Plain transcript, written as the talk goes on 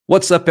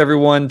What's up,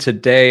 everyone?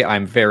 Today,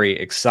 I'm very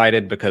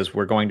excited because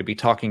we're going to be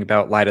talking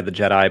about Light of the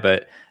Jedi,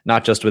 but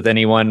not just with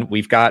anyone.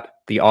 We've got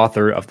the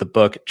author of the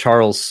book,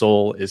 Charles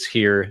Soule, is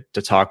here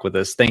to talk with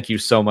us. Thank you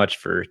so much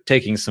for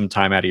taking some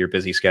time out of your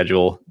busy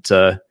schedule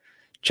to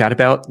chat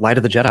about Light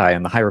of the Jedi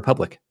and the High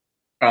Republic.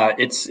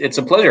 It's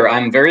a pleasure.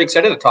 I'm very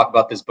excited to talk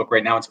about this book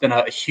right now. It's been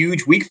a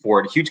huge week for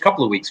it, a huge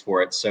couple of weeks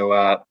for it. So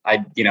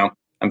I'm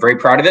very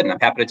proud of it, and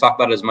I'm happy to talk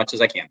about it as much as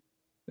I can.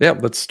 Yeah,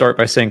 let's start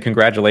by saying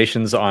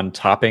congratulations on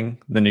topping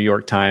the New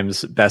York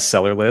Times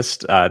bestseller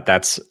list.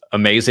 That's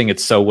amazing.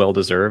 It's so well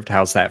deserved.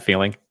 How's that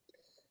feeling?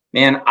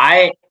 Man,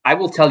 I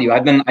will tell you,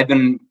 I've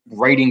been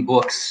writing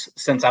books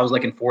since I was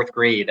like in fourth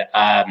grade.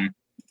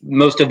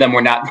 Most of them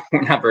were not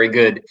very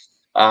good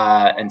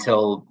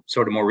until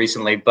sort of more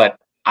recently, but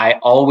I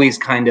always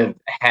kind of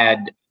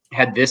had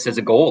this as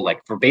a goal,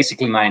 like for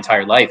basically my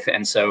entire life.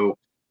 And so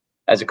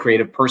as a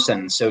creative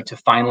person, so to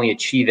finally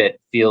achieve it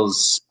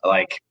feels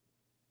like,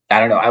 I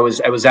don't know. I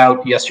was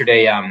out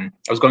yesterday. I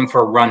was going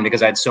for a run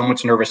because I had so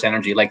much nervous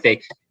energy. Like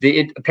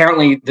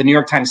apparently the New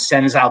York Times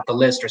sends out the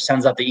list or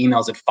sends out the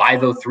emails at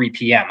 5:03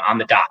 p.m. on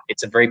the dot.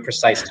 It's a very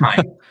precise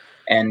time.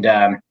 And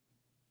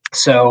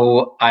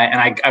so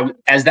I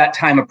as that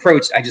time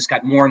approached, I just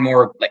got more and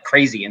more like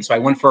crazy. And so I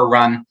went for a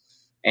run,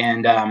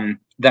 and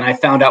then I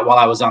found out while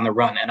I was on the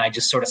run, and I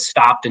just sort of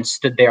stopped and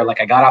stood there.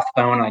 Like I got off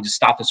the phone and I just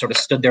stopped and sort of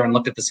stood there and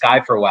looked at the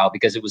sky for a while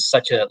because it was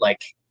such a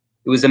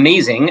it was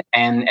amazing,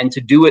 and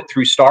to do it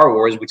through Star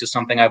Wars, which is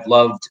something I've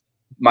loved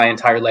my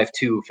entire life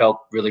too,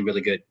 felt really,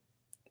 really good.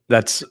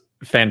 That's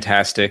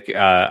fantastic.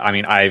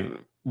 I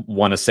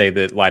want to say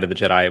that Light of the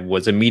Jedi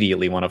was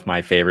immediately one of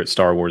my favorite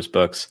Star Wars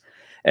books.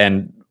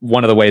 And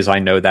one of the ways I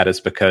know that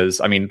is because,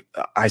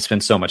 I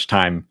spend so much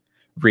time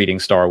reading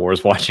Star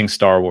Wars, watching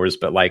Star Wars,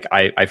 but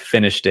I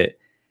finished it.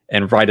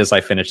 And right as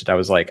I finished it, I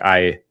was like,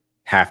 I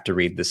have to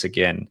read this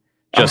again.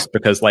 Just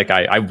because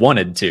I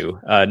wanted to,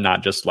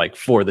 not just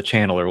for the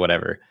channel or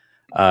whatever.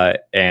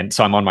 And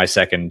so I'm on my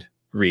second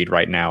read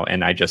right now,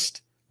 and I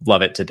just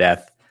love it to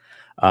death.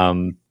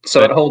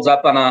 So it holds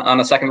up on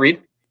a second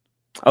read?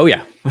 Oh,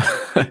 yeah.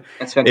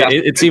 That's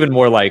fantastic. It's even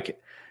more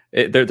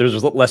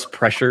there's less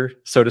pressure,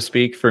 so to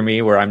speak, for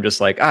me, where I'm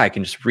just I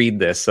can just read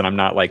this, and I'm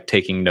not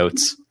taking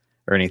notes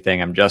or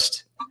anything. I'm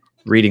just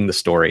reading the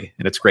story,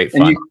 and it's great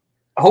fun.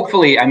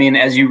 Hopefully,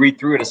 as you read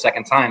through it a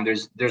second time,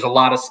 there's a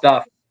lot of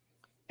stuff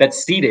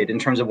that's seated in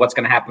terms of what's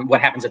going to happen, what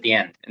happens at the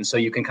end. And so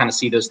you can kind of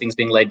see those things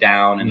being laid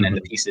down and then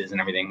the pieces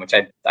and everything, which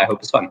I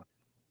hope is fun.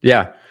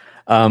 Yeah.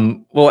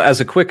 Well,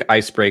 as a quick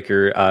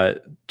icebreaker,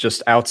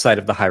 just outside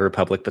of the High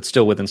Republic, but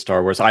still within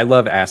Star Wars, I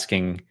love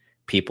asking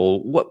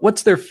people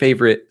what's their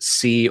favorite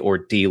C or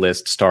D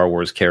list Star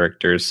Wars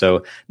characters.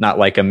 So not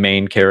like a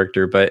main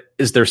character, but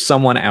is there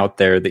someone out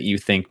there that you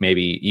think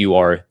maybe you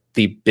are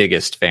the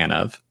biggest fan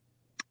of?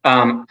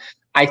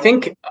 I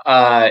think,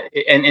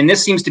 and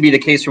this seems to be the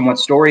case from what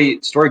Story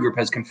Group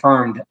has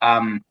confirmed.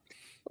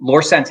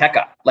 Lor San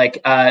Tekka,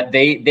 I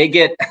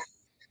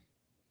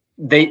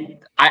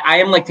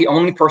am the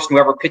only person who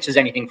ever pitches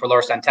anything for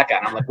Lor San Tekka,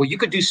 and I'm like, well, you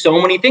could do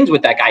so many things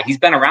with that guy. He's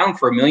been around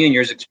for 1 million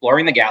years,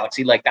 exploring the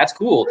galaxy. That's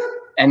cool,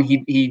 and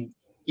he,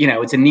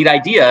 it's a neat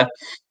idea.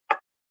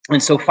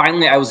 And so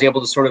finally, I was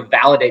able to sort of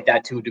validate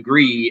that to a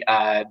degree,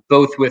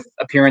 both with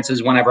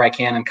appearances whenever I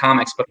can in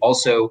comics, but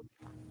also.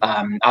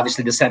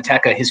 Obviously, the San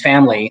Tekka, his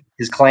family,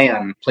 his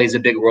clan, plays a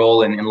big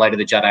role in Light of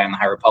the Jedi and the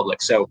High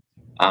Republic. So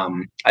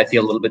I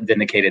feel a little bit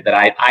vindicated that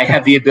I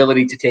have the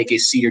ability to take a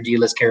C or D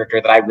list character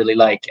that I really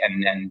like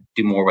and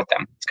do more with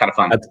them. It's kind of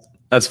fun.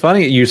 That's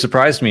funny. You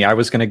surprised me. I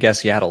was going to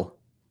guess Yaddle.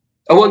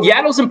 Oh, well,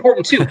 Yaddle's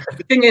important too.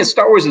 The thing is,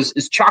 Star Wars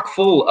is chock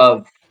full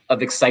of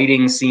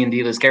exciting C and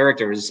D list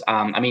characters.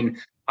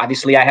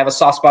 Obviously, I have a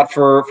soft spot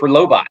for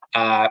Lobot.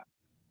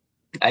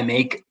 I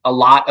make a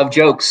lot of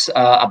jokes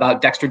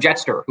about Dexter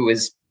Jettster, who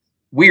is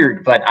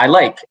weird, but I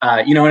like,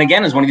 and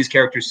again, is one of these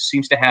characters who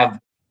seems to have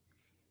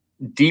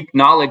deep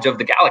knowledge of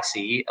the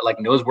galaxy,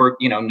 knows where,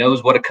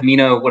 knows what a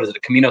Camino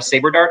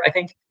Saber Dart, I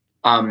think,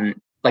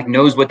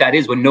 knows what that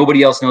is when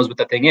nobody else knows what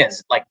the thing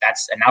is.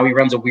 And now he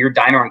runs a weird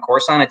diner on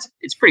Coruscant.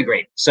 It's pretty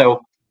great.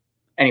 So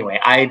anyway,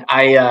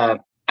 I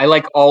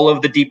like all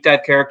of the deep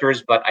dive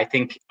characters, but I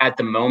think at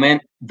the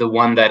moment, the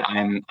one that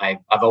I've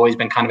always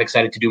been kind of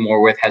excited to do more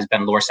with has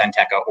been Lor San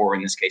Tekka, or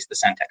in this case, the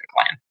San Tekka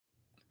clan.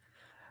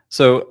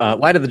 So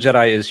Light of the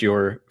Jedi is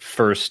your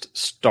first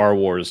Star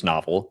Wars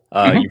novel.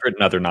 You've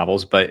written other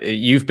novels, but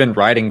you've been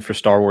writing for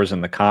Star Wars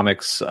in the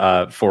comics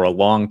for a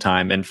long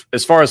time. And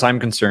as far as I'm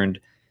concerned,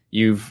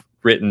 you've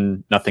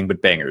written nothing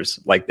but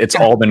bangers. It's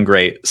all been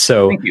great.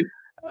 So thank you.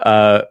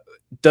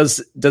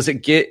 Does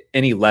it get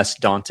any less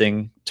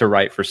daunting to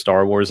write for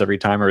Star Wars every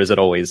time, or is it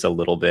always a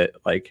little bit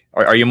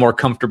are you more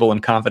comfortable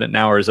and confident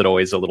now, or is it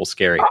always a little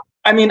scary?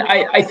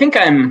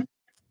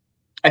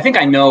 I think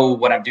I know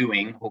what I'm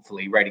doing,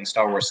 hopefully, writing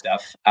Star Wars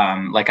stuff.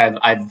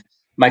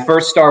 My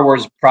first Star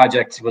Wars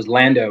project was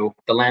Lando,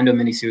 the Lando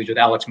miniseries with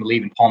Alex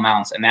Maleev and Paul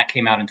Mounts, and that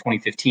came out in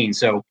 2015.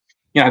 So,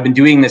 I've been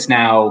doing this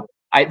now.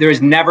 There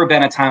has never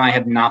been a time I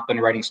have not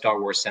been writing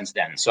Star Wars since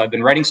then. So I've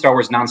been writing Star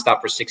Wars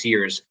nonstop for 6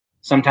 years.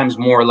 sometimes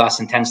more or less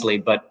intensely,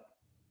 but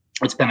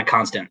it's been a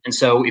constant. And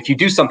so if you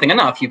do something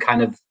enough,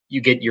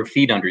 you get your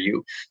feet under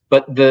you.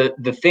 But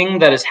the thing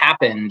that has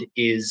happened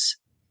is,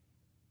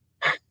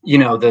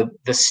 the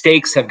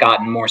stakes have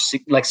gotten more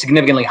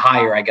significantly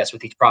higher, I guess,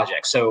 with each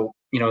project. So,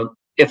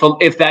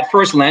 if that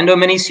first Lando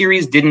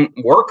miniseries didn't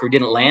work or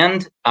didn't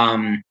land,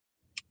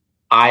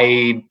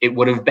 it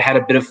would have had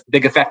a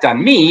big effect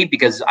on me,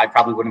 because I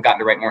probably wouldn't have gotten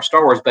to write more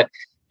Star Wars, but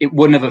it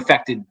wouldn't have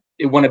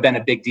been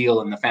a big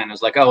deal in the fan. It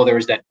was like, oh, there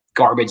was that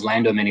garbage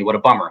Lando mini, what a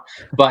bummer.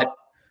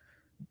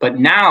 But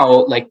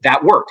now, like,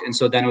 that worked. And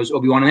so then it was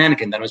Obi-Wan and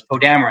Anakin, then it was Poe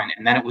Dameron,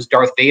 and then it was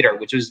Darth Vader,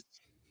 which was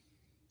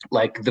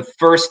like the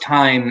first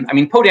time. I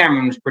mean, Poe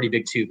Dameron was pretty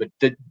big too, but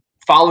the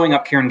following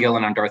up Kieran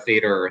Gillen on Darth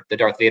Vader, the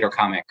Darth Vader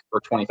comic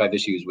for 25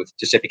 issues with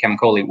Giuseppe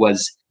Camicoli,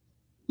 was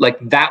like,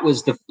 that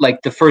was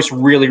the first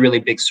really, really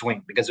big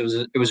swing, because it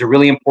was a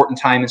really important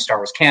time in Star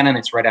Wars canon.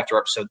 It's right after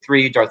Episode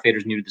 3. Darth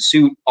Vader's new to the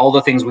suit. All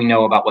the things we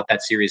know about what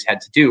that series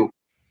had to do.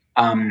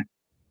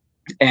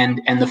 And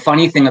the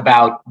funny thing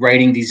about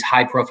writing these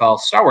high profile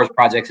Star Wars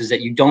projects is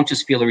that you don't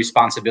just feel a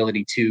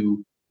responsibility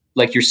to,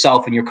 like,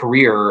 yourself and your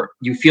career.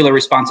 You feel a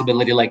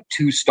responsibility, like,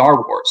 to Star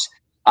Wars.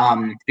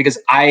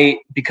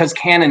 Because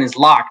canon is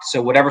locked,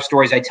 so whatever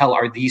stories I tell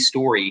are the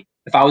story.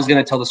 If I was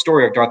going to tell the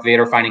story of Darth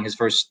Vader finding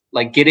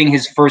getting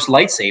his first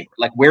lightsaber,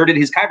 like, where did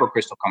his kyber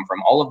crystal come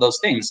from? All of those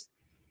things.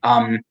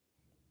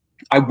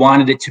 I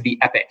wanted it to be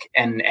epic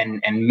and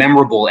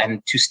memorable,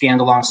 and to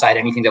stand alongside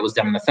anything that was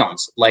done in the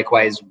films.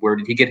 Likewise, where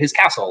did he get his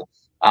castle?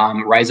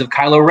 Rise of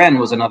Kylo Ren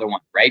was another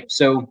one, right?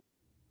 So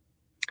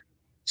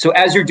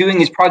as you're doing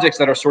these projects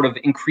that are sort of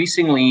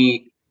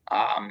increasingly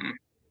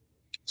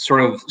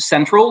sort of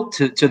central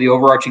to the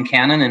overarching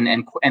canon,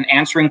 and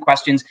answering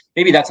questions,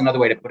 maybe that's another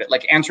way to put it,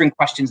 like answering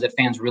questions that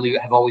fans really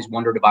have always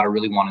wondered about or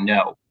really want to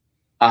know.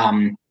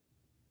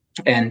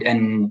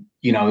 And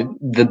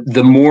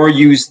the more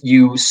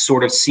you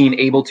sort of seem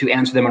able to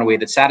answer them in a way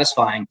that's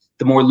satisfying,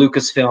 the more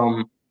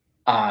Lucasfilm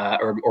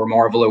or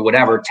Marvel or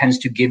whatever tends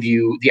to give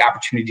you the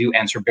opportunity to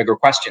answer bigger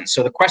questions.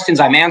 So the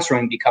questions I'm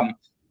answering become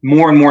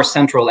more and more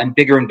central and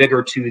bigger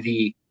to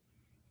the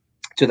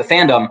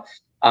fandom,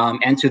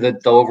 and to the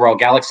overall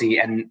galaxy.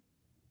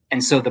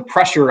 And so the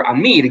pressure on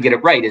me to get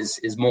it right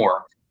is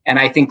more. And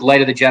I think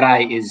Light of the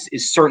Jedi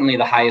is certainly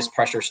the highest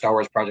pressure Star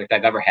Wars project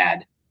I've ever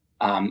had.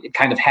 It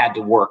kind of had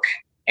to work.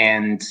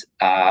 And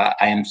I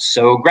am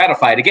so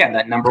gratified, again,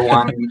 that number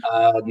one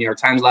New York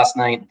Times last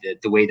night,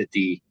 the way that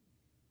the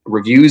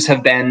reviews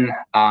have been,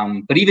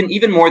 but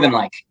even more than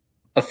like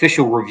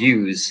official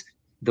reviews,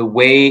 the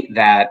way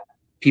that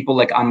people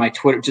like on my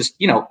Twitter, just,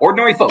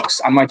 ordinary folks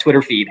on my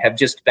Twitter feed have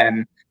just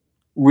been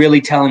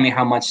really telling me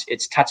how much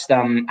it's touched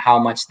them, how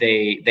much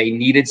they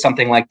needed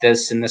something like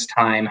this in this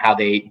time, how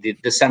the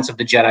sense of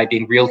the Jedi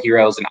being real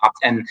heroes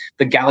and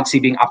the galaxy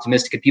being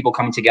optimistic and people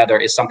coming together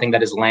is something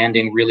that is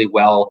landing really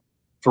well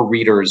for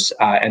readers.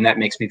 And that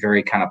makes me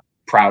very kind of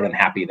proud and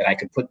happy that I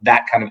could put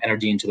that kind of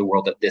energy into the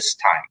world at this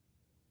time.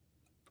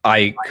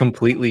 I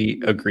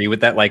completely agree with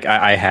that. Like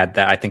I had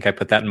that, I think I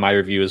put that in my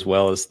review as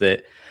well, is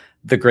that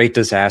the great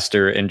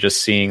disaster and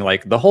just seeing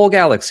like the whole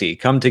galaxy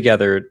come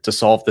together to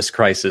solve this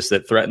crisis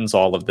that threatens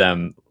all of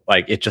them.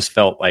 Like it just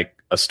felt like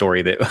a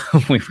story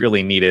that we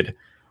really needed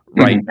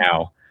right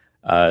now.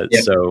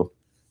 Yep. So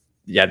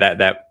yeah,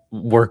 that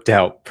worked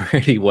out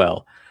pretty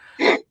well.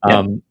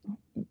 Yep.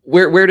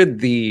 Where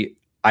did the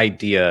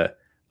idea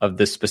of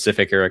this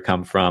specific era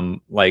come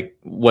from? Like,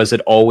 was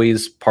it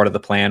always part of the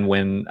plan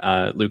when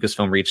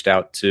Lucasfilm reached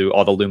out to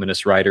all the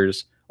Luminous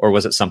writers, or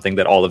was it something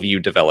that all of you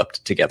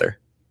developed together?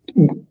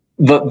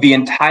 The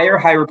entire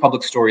High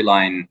Republic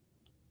storyline,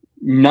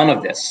 none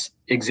of this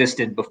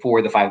existed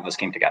before the five of us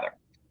came together.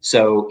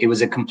 So it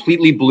was a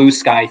completely blue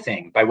sky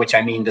thing, by which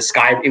I mean the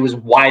sky, it was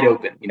wide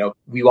open.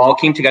 We all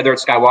came together at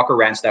Skywalker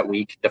Ranch that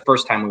week, the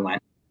first time we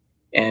went.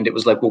 And it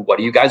was like, well, what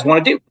do you guys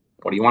want to do?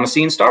 What do you want to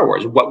see in Star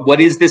Wars?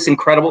 What is this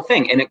incredible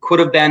thing? And it could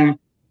have been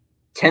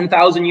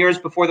 10,000 years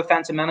before the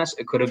Phantom Menace.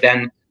 It could have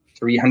been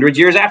 300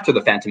 years after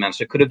the Phantom Menace.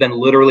 It could have been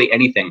literally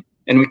anything.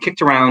 And we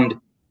kicked around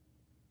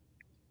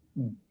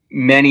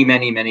many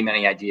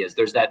ideas.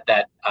 There's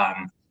that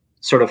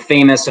sort of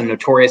famous and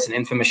notorious and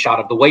infamous shot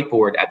of the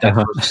whiteboard at that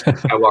first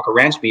Skywalker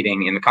Ranch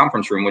meeting in the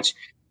conference room, which,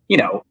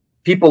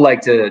 people like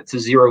to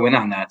zero in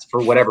on that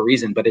for whatever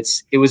reason, but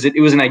it was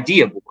an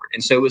idea board.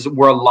 And so it was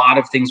where a lot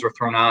of things were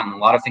thrown out and a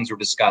lot of things were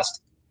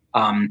discussed.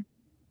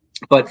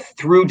 But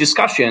through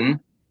discussion,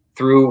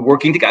 through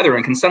working together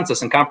and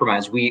consensus and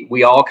compromise,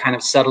 we all kind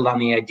of settled on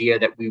the idea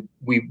that we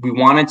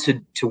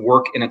wanted to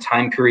work in a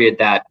time period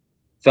that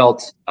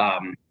felt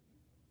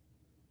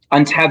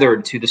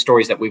untethered to the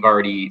stories that we've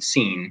already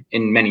seen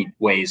in many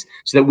ways,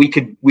 so that we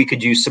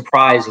could use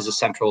surprise as a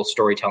central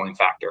storytelling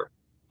factor.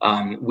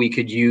 We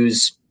could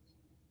use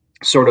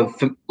sort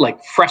of like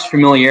fresh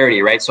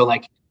familiarity, right? So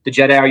like the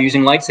Jedi are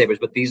using lightsabers,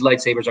 but these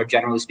lightsabers are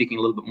generally speaking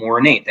a little bit more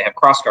innate. They have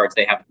cross guards,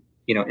 they have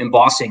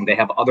embossing, they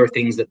have other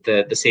things that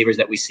the sabers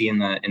that we see in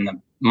the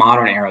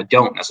modern era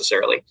don't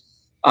necessarily.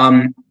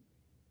 And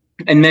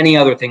many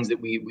other things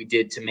that we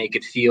did to make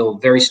it feel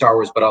very Star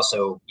Wars, but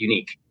also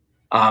unique.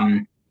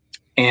 And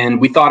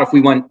we thought if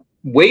we went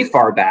way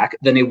far back,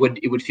 then it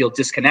would feel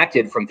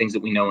disconnected from things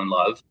that we know and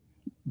love.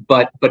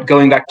 But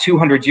going back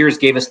 200 years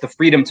gave us the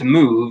freedom to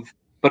move,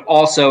 but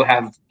also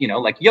have,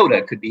 like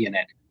Yoda could be in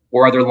it,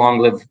 or other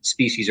long-lived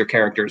species or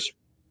characters.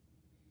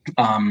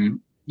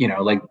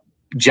 Like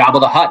Jabba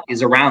the Hutt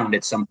is around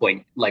at some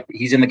point. Like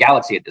he's in the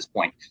galaxy at this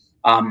point.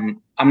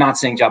 I'm not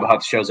saying Jabba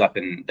Hutt shows up,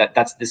 and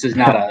this is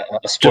not a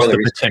spoiler. Just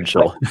the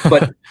potential.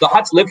 but the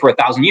Hutts live for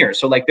 1,000 years.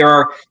 So like there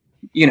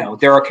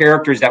are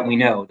characters that we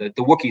know that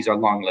the Wookiees are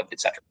long-lived,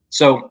 etc.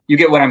 So you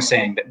get what I'm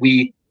saying, that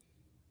we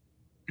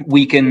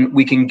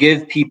can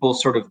give people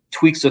sort of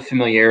tweaks of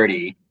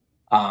familiarity,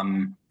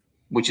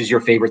 which is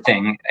your favorite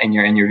thing in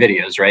your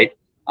videos, right?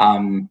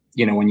 When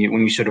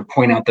you sort of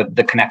point out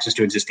the connections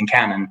to existing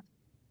canon,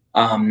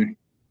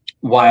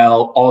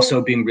 while also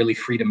being really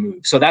free to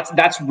move. So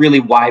that's really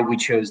why we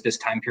chose this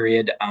time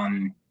period,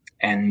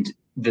 and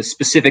the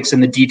specifics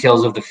and the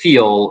details of the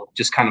feel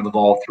just kind of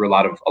evolved through a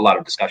lot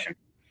of discussion.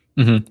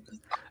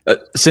 Mm-hmm.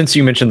 Since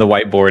you mentioned the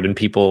whiteboard and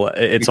people,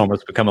 it's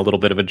almost become a little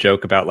bit of a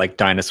joke about like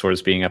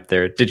dinosaurs being up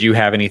there. Did you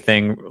have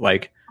anything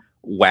like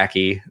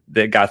wacky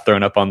that got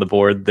thrown up on the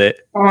board that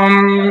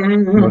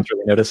no one's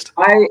really noticed?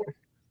 I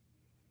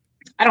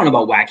don't know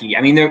about wacky.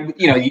 I mean, there,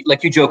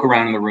 like you joke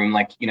around in the room,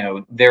 like,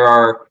 there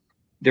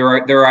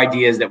are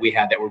ideas that we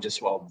had that were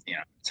just, well,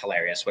 it's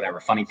hilarious, whatever,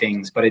 funny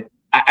things. But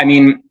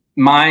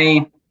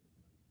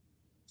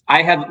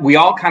we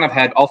all kind of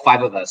had, all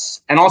five of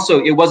us. And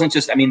also it wasn't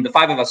just, the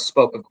five of us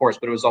spoke, of course,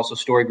 but it was also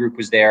Story Group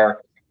was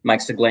there,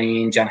 Mike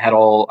Seglain, Jen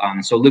Heddle.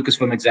 So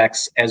Lucasfilm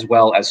execs, as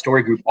well as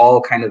Story Group,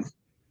 all kind of,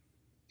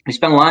 we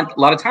spent a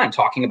lot of time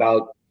talking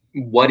about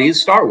what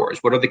is Star Wars,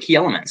 what are the key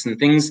elements, and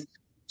things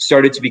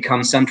started to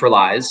become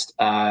centralized.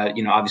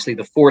 Obviously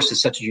the Force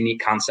is such a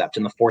unique concept,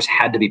 and the Force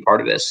had to be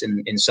part of this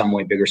in some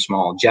way, big or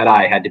small.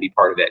 Jedi had to be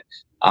part of it.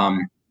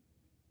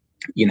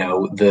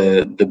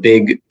 The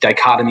big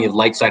dichotomy of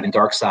light side and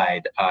dark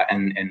side,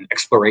 and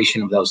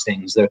exploration of those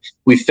things.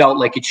 We felt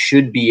like it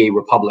should be a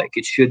republic.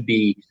 It should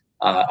be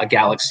a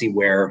galaxy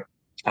where,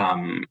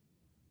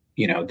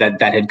 that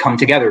had come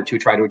together to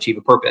try to achieve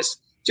a purpose.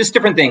 Just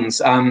different things.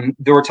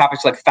 There were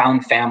topics like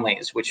found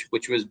families, which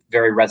was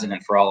very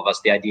resonant for all of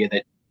us. The idea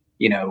that,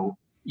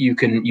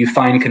 you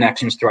find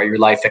connections throughout your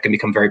life that can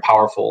become very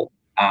powerful.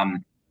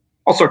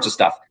 All sorts of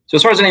stuff. So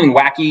as far as anything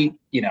wacky,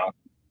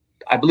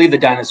 I believe the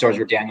dinosaurs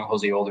were Daniel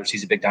Jose Olders.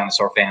 He's a big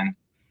dinosaur fan.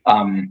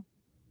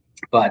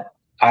 But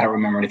I don't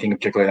remember anything in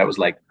particular that was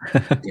like,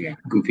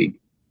 goofy.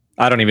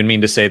 I don't even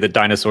mean to say that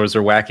dinosaurs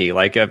are wacky.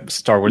 Like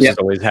Star Wars has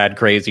always had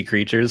crazy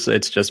creatures.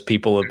 It's just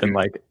people have been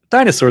like,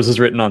 dinosaurs is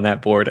written on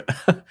that board.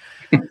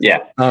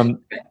 Yeah.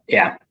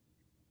 Yeah.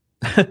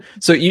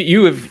 So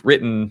you have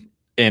written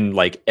in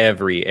like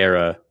every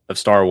era of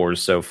Star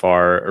Wars so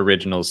far,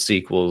 originals,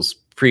 sequels,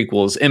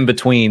 prequels, in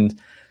between.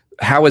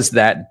 How is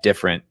that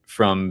different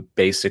from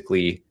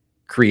basically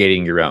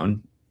creating your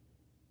own?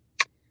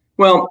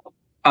 Well,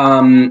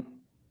 I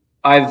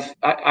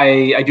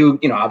do,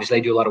 obviously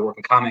I do a lot of work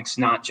in comics,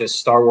 not just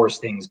Star Wars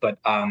things, but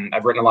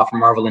I've written a lot for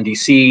Marvel and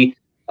DC,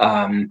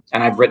 and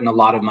I've written a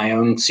lot of my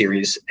own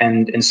series.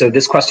 And so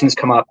this question has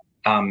come up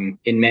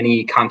in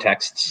many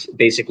contexts.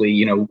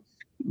 Basically,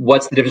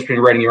 what's the difference between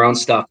writing your own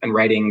stuff and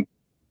writing,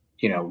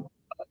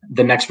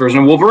 the next version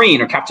of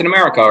Wolverine or Captain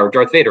America or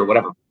Darth Vader,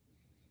 whatever.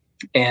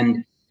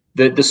 And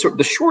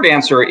the short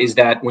answer is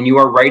that when you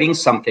are writing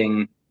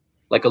something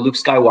like a Luke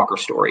Skywalker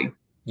story,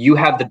 you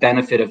have the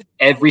benefit of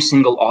every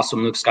single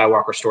awesome Luke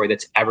Skywalker story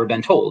that's ever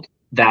been told.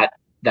 That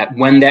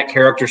when that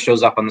character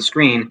shows up on the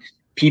screen,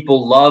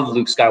 people love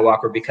Luke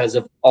Skywalker because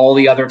of all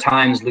the other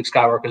times Luke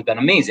Skywalker has been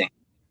amazing.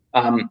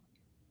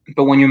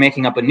 But when you're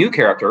making up a new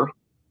character,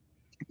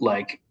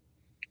 like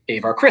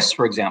Avar Kriss,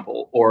 for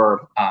example,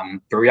 or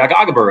Burial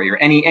Agaburi, or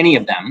any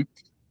of them,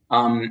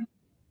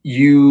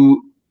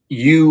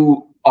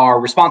 you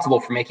are responsible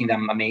for making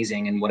them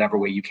amazing in whatever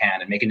way you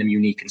can, and making them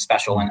unique and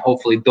special, and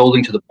hopefully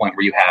building to the point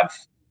where you have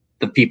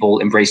the people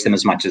embrace them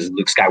as much as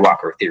Luke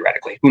Skywalker,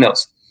 theoretically. Who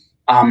knows?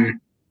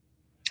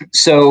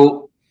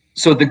 So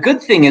the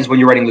good thing is when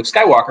you're writing Luke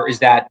Skywalker is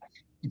that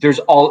there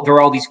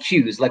are all these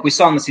cues, like we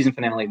saw in the season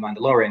finale of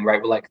Mandalorian,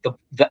 right? Where like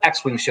the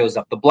X-Wing shows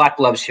up, the black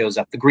glove shows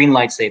up, the green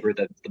lightsaber,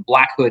 the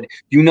black hood.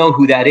 You know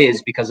who that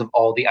is because of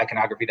all the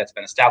iconography that's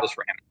been established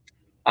for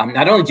him.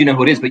 Not only do you know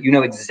who it is, but you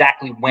know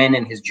exactly when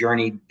in his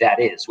journey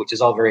that is, which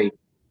is all very,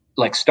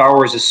 like, Star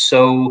Wars is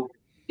so,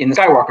 in the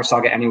Skywalker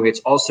saga anyway, it's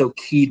also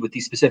keyed with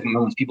these specific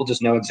moments. People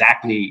just know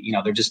exactly,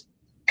 they're just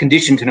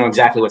conditioned to know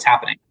exactly what's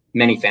happening.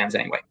 Many fans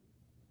anyway.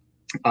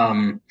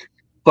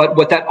 But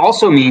what that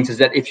also means is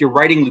that if you're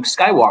writing Luke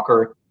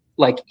Skywalker,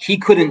 like, he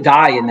couldn't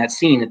die in that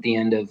scene at the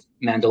end of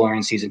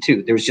Mandalorian season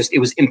 2. It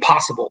was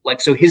impossible.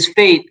 Like, so his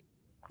fate,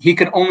 he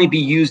could only be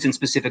used in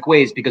specific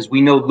ways because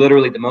we know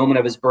literally the moment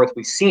of his birth,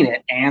 we've seen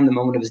it, and the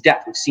moment of his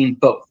death, we've seen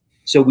both.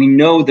 So we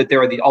know that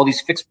there are all these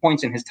fixed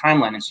points in his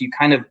timeline. And so you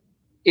kind of,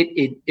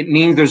 it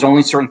means there's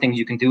only certain things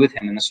you can do with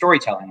him in the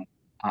storytelling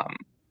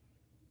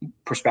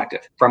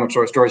perspective, from a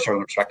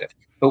storytelling perspective.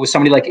 But with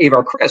somebody like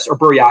Avar Kriss or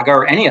Burryaga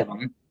or any of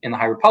them in the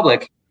High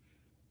Republic,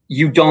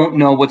 you don't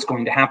know what's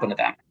going to happen to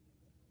them.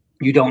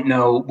 You don't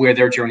know where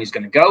their journey is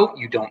going to go.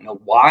 You don't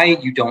know why.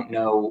 You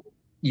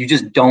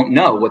just don't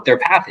know what their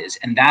path is.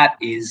 And that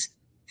is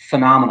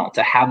phenomenal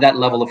to have that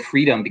level of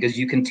freedom, because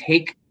you can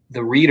take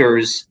the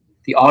readers,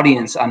 the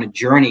audience, on a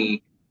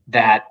journey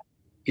that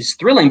is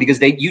thrilling,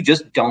 because you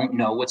just don't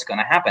know what's going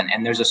to happen.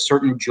 And there's a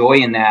certain joy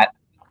in that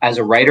as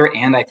a writer,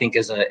 and I think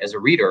as a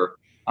reader,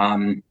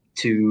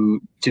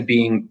 to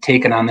being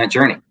taken on that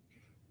journey.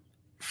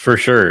 For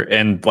sure.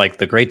 And like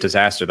The Great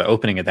Disaster, the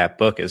opening of that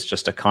book is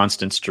just a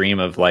constant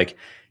stream of like,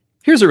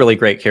 here's a really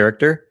great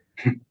character.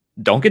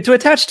 Don't get too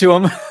attached to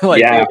him.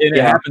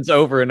 It happens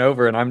over and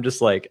over. And I'm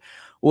just like,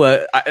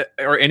 what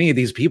are any of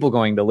these people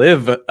going to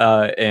live?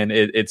 And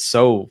it's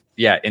so,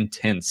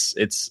 intense.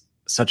 It's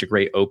such a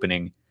great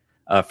opening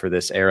for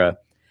this era.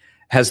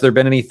 Has there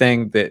been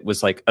anything that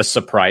was like a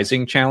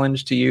surprising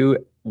challenge to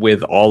you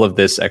with all of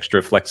this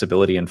extra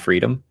flexibility and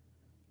freedom?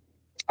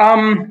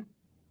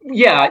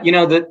 Yeah,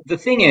 the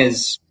thing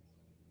is,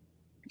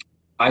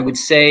 I would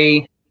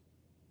say,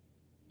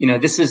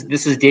 this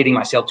is dating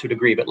myself to a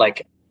degree, but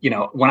like,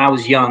 when I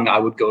was young, I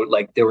would go,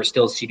 like, there were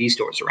still CD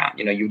stores around,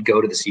 you'd go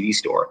to the CD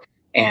store,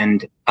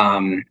 and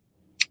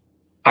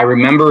I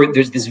remember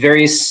there's this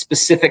very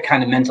specific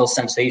kind of mental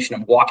sensation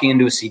of walking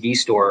into a CD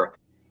store,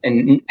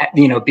 and,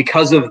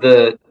 because of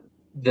the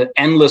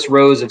endless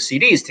rows of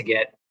CDs to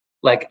get,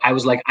 like, I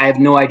was like, I have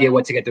no idea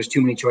what to get. There's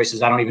too many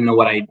choices. I don't even know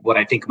what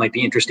I think might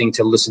be interesting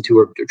to listen to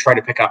or try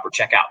to pick up or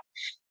check out.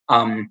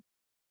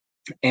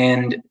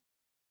 And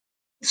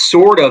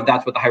sort of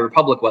that's what the High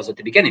Republic was at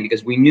the beginning,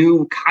 because we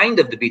knew kind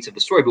of the beats of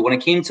the story. But when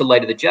it came to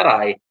Light of the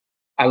Jedi,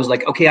 I was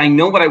like, okay, I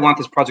know what I want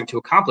this project to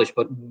accomplish,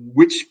 but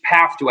which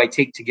path do I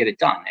take to get it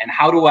done? And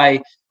how do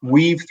I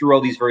weave through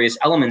all these various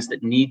elements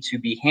that need to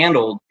be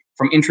handled,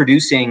 from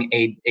introducing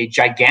a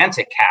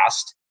gigantic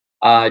cast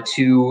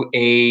to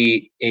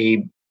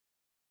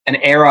an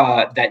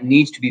era that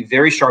needs to be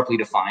very sharply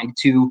defined,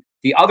 to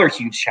the other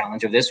huge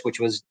challenge of this, which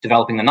was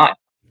developing the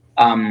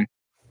Nihil,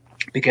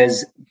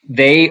 because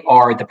they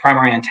are the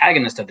primary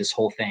antagonist of this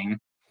whole thing,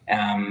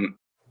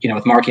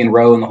 with Marchion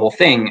Ro and the whole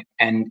thing,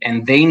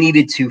 and they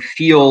needed to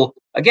feel,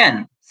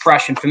 again,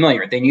 fresh and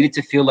familiar. They needed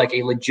to feel like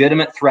a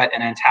legitimate threat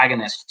and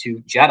antagonist to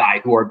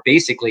Jedi, who are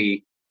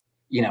basically,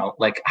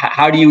 like,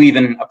 how do you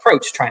even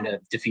approach trying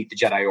to defeat the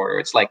Jedi Order?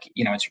 It's like,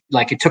 it's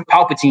like it took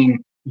Palpatine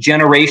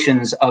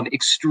generations of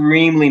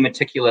extremely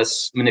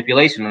meticulous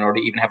manipulation in order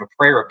to even have a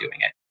prayer of doing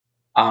it.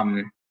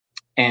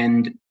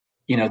 And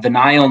the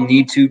Nihil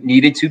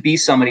needed to be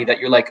somebody that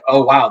you're like,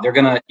 oh wow, they're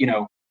gonna,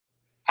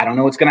 I don't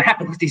know what's gonna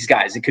happen with these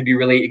guys. It could be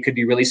really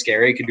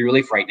scary. It could be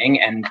really frightening.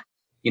 And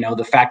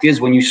the fact is,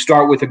 when you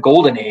start with a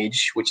golden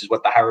age, which is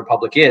what the High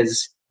Republic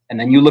is, and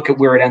then you look at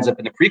where it ends up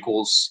in the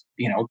prequels,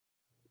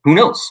 who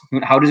knows?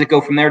 How does it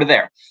go from there to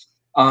there?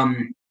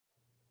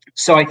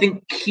 So I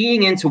think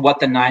keying into what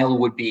the Nihil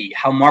would be,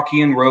 how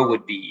Marchion Ro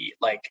would be,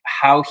 like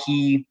how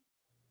he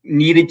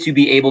needed to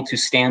be able to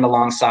stand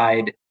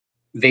alongside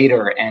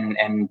Vader and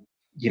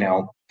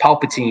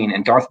Palpatine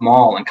and Darth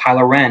Maul and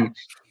Kylo Ren,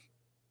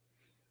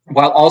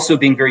 while also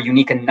being very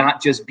unique and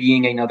not just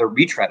being another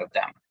retread of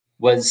them,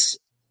 was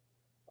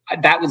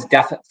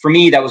definitely, for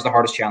me, that was the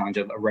hardest challenge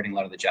of writing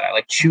Light of the Jedi,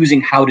 like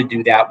choosing how to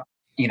do that,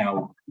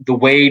 the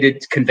way to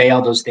convey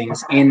all those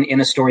things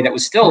in a story that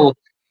was still,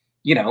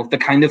 the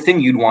kind of thing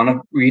you'd want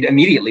to read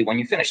immediately when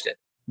you finished it,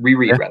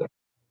 reread rather.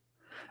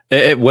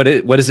 What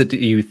is it that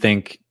you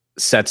think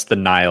sets the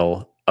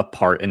Nihil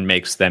apart and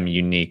makes them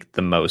unique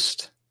the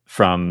most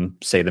from,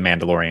 say, the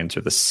Mandalorians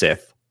or the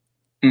Sith?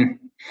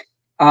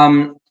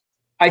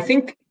 I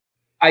think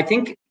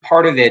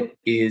part of it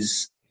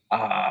is,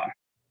 they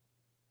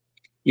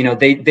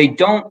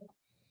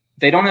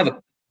don't have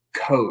a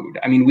code.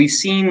 I mean, we've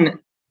seen,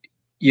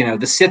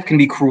 the Sith can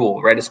be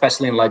cruel, right?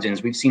 Especially in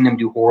Legends, we've seen them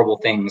do horrible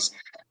things.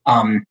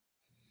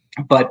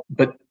 But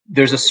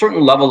there's a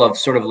certain level of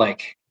sort of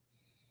like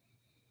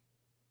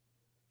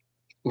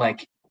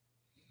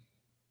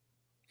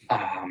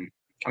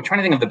I'm trying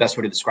to think of the best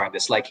way to describe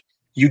this. Like,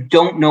 you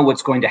don't know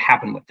what's going to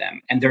happen with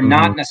them, and they're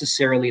not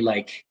necessarily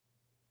like,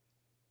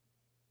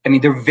 I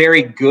mean, they're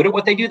very good at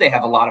what they do. They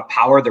have a lot of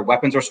power. Their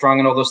weapons are strong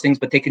and all those things,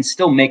 but they can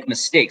still make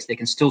mistakes. They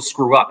can still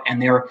screw up,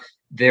 and the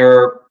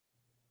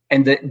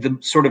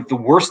sort of the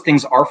worse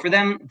things are for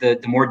them, the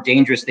more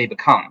dangerous they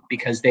become,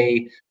 because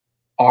they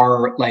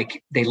are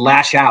like, they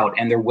lash out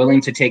and they're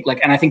willing to take, like,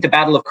 and I think the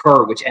Battle of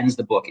Kur, which ends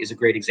the book, is a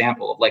great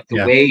example of like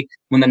the way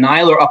when the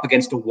Nihil are up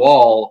against a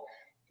wall,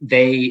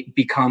 they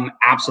become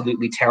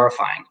absolutely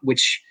terrifying,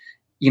 which,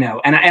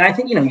 and I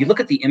think, you look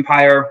at the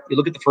Empire, you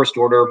look at the First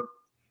Order,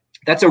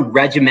 that's a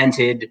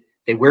regimented,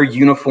 they wear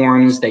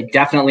uniforms, they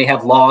definitely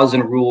have laws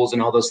and rules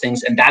and all those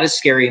things. And that is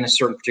scary in a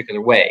certain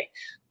particular way.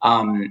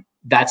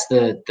 That's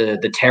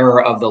the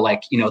terror of the,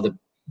 like,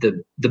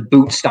 the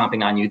boot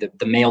stomping on you,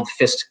 the mailed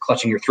fist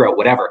clutching your throat,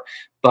 whatever.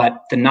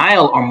 But the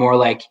Nihil are more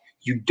like,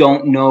 you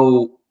don't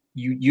know,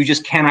 you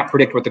just cannot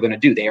predict what they're going to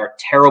do. They are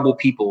terrible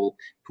people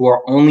who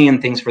are only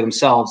in things for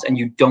themselves, and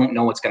you don't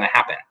know what's going to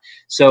happen.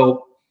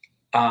 So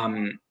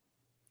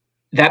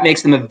that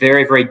makes them a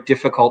very, very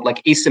difficult,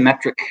 like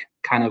asymmetric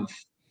kind of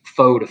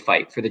foe to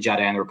fight for the Jedi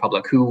and the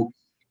Republic, who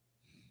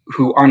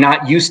are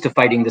not used to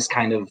fighting this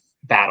kind of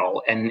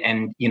battle.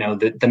 And you know,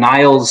 the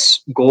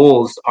Nile's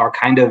goals are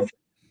kind of,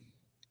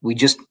 we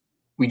just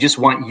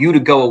want you to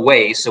go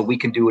away so we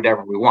can do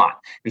whatever we want.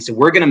 And so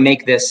we're going to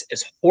make this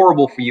as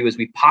horrible for you as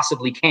we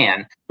possibly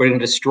can. We're going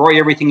to destroy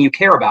everything you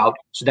care about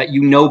so that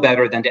you know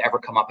better than to ever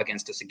come up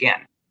against us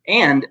again.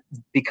 And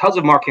because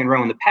of Marchion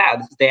Ro and the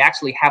Paths, they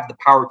actually have the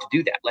power to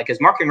do that. Like, as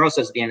Marchion Ro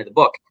says at the end of the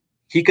book,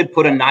 he could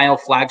put a Nile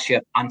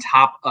flagship on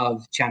top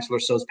of Chancellor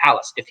So's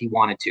palace if he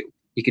wanted to.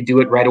 He could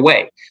do it right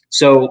away.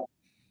 So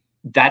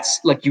that's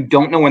like, you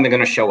don't know when they're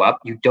going to show up.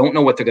 You don't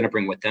know what they're going to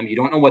bring with them. You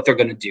don't know what they're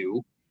going to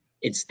do.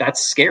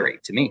 That's scary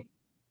to me.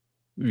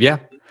 Yeah,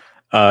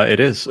 it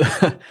is.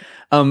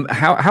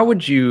 How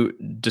would you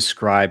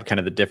describe kind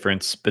of the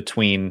difference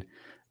between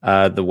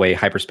the way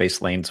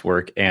hyperspace lanes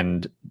work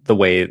and the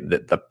way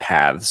that the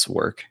paths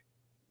work?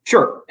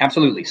 Sure,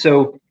 absolutely.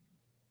 So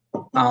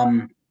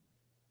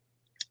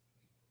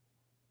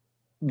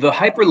the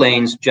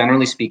hyperlanes,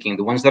 generally speaking,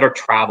 the ones that are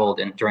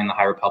traveled during the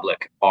High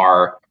Republic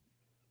are,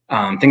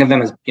 think of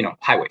them as, you know,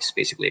 highways,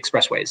 basically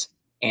expressways.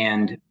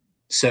 And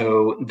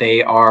so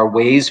they are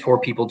ways for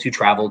people to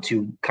travel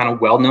to kind of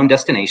well-known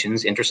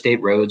destinations,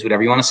 interstate roads,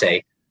 whatever you want to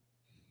say.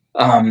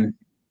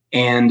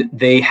 And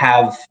they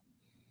have,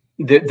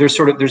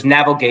 there's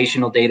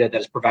navigational data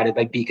that is provided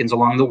by beacons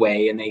along the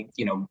way. And they,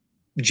 you know,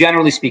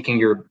 generally speaking,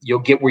 you'll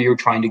get where you're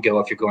trying to go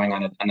if you're going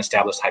on an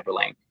established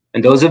hyperlane.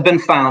 And those have been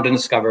found and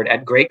discovered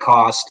at great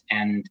cost,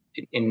 and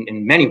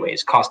in many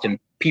ways, cost in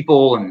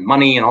people and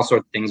money and all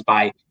sorts of things,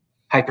 by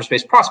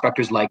hyperspace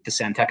prospectors like the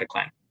San Tekka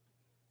clan.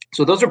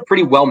 So those are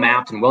pretty well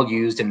mapped and well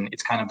used, and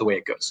it's kind of the way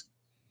it goes.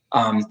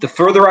 The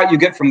further out you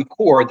get from the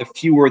core, the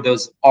fewer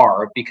those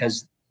are,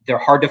 because they're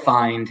hard to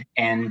find,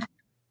 and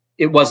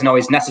it wasn't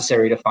always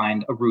necessary to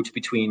find a route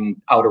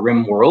between Outer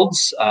Rim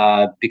worlds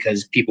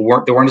because there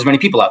weren't as many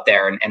people out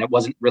there, and it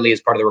wasn't really as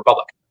part of the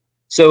Republic.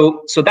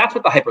 So that's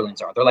what the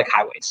hyperlanes are. They're like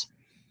highways.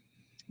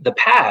 The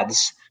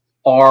paths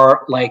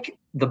are like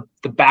the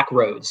back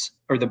roads,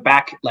 or the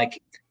back,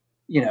 like,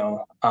 you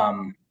know,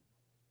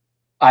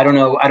 I don't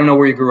know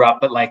where you grew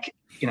up, but, like,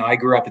 you know, I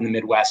grew up in the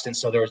Midwest, and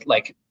so there was,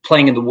 like,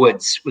 playing in the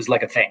woods was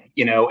like a thing,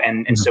 you know,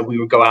 and so we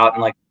would go out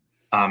and, like,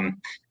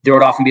 there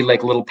would often be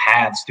like little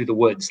paths through the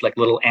woods, like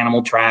little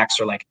animal tracks,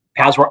 or like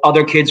paths where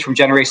other kids from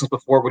generations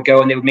before would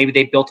go, and maybe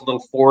they built a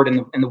little fort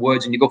in the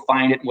woods, and you go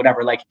find it and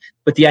whatever. Like,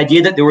 but the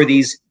idea that there were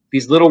these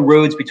little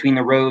roads between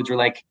the roads, or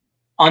like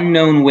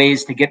unknown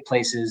ways to get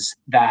places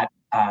that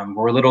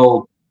were a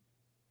little,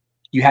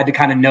 you had to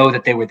kind of know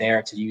that they were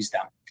there to use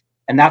them.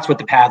 And that's what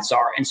the paths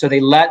are. And so they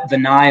let the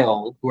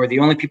Nile, who are the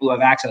only people who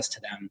have access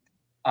to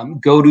them,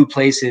 go to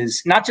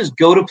places, not just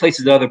go to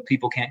places that other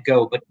people can't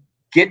go, but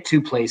get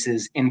to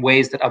places in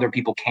ways that other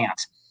people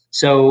can't.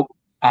 So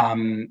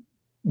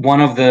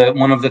one of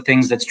the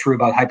things that's true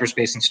about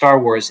hyperspace in Star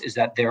Wars is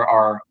that there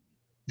are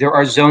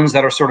zones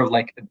that are sort of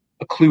like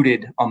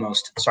occluded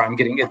almost. Sorry,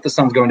 the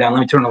sun's going down. Let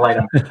me turn the light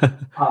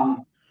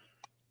on.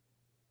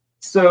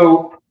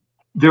 So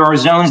there are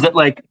zones that,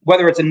 like,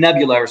 whether it's a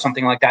nebula or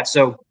something like that.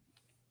 So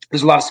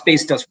there's a lot of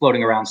space dust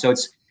floating around. So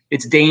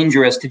it's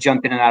dangerous to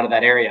jump in and out of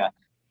that area.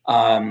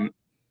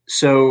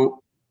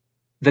 So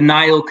the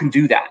Nile can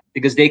do that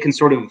because they can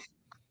sort of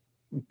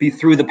be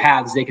through the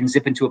paths. They can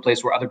zip into a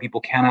place where other people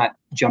cannot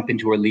jump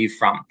into or leave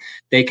from.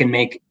 They can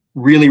make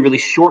really, really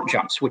short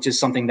jumps, which is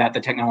something that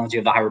the technology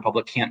of the High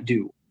Republic can't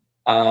do.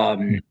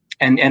 And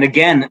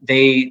again,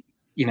 they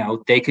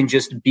can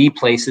just be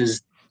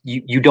places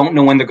you don't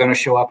know when they're going to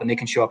show up, and they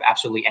can show up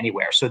absolutely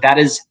anywhere. So that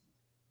is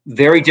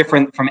very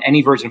different from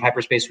any version of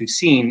hyperspace we've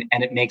seen,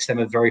 and it makes them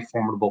a very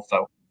formidable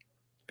foe.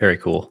 Very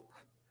cool.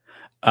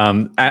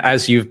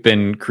 As you've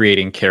been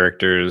creating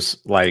characters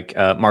like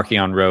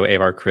Marchion Ro,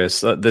 Avar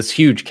Kriss, this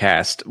huge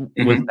cast,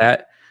 was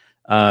that,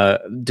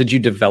 did you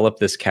develop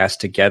this cast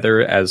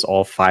together as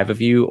all five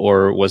of you,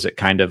 or was it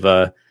kind of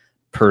a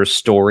per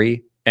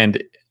story?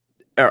 And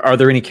are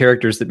there any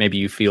characters that maybe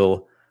you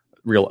feel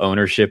real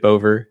ownership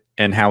over?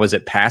 And how is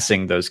it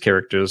passing those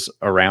characters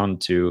around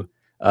to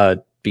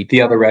be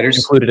the other writers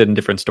included in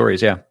different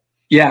stories? Yeah.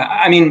 Yeah.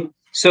 I mean,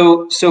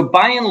 so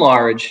by and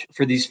large,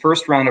 for these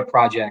first round of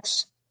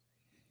projects,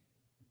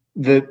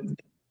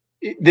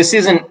 this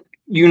isn't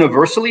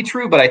universally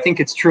true, but I think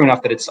it's true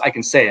enough that I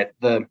can say it.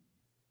 The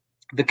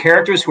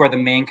characters who are the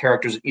main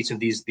characters of each of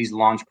these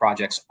launch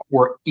projects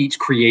were each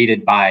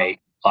created by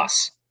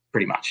us,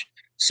 pretty much.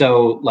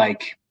 So,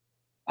 like,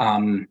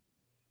 Avar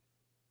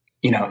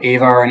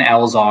and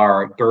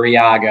Elzar,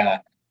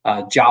 Burryaga,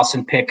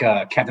 Jalcin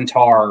Pika, Kevin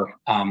Tarr,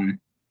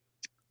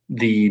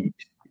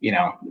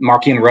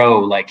 Marchion Ro,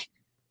 like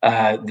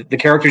the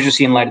characters you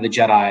see in Light of the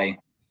Jedi,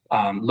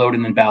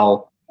 Loden and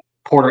Bell,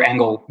 Porter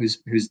Engle, who's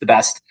the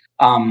best.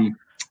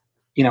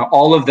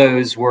 All of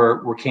those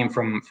came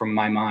from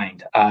my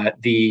mind.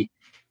 There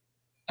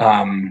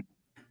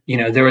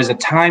was a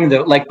time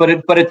though,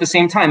 but at the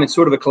same time, it's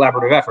sort of a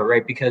collaborative effort,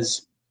 right?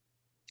 Because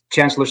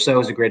Chancellor So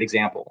is a great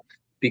example,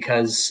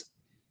 because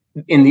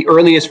in the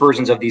earliest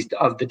versions of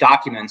the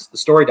documents, the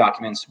story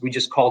documents, we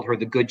just called her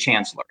the Good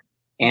Chancellor,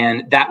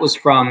 and that was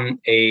from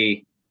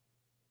a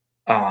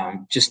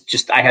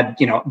I had,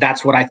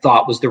 that's what I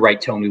thought was the right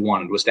tone we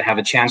wanted, was to have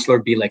a chancellor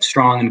be like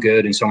strong and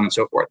good and so on and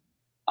so forth.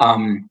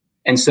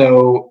 And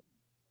so,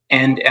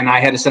 and I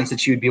had a sense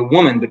that she would be a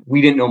woman, but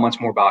we didn't know much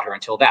more about her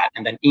until that.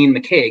 And then Ian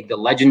McCaig, the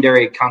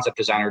legendary concept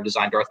designer who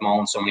designed Darth Maul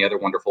and so many other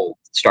wonderful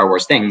Star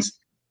Wars things,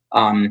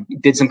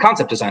 did some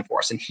concept design for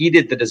us. And he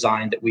did the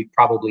design that we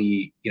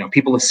probably,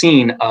 people have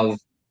seen of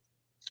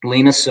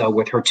Lena So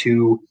with her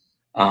two,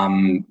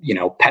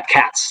 pet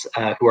cats,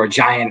 who are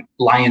giant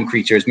lion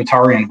creatures,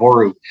 Matari and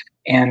Voru.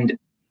 And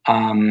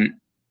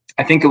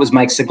I think it was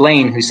Mike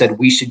Siglain who said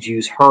we should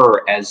use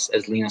her as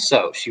Lena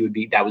So.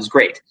 That was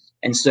great.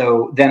 And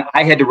so then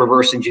I had to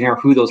reverse engineer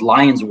who those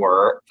lions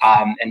were,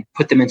 and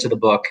put them into the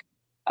book.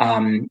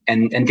 And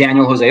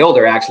Daniel Jose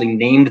Older actually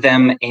named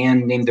them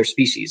and named their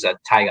species,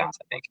 Tigons,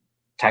 I think.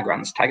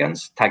 Trigons.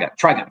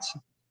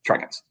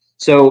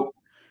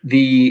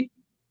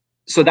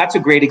 So that's a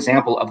great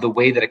example of the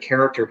way that a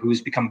character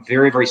who's become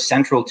very, very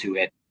central to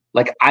it.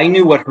 Like, I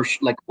knew what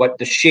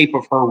the shape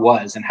of her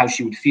was and how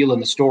she would feel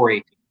in the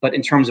story, but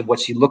in terms of what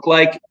she looked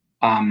like,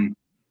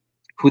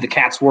 who the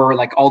cats were,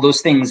 like all those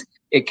things,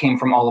 it came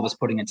from all of us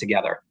putting it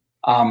together.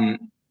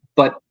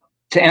 But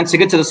to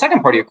get to the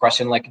second part of your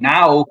question, like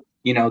now,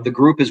 the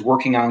group is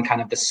working on kind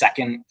of the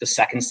second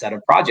set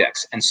of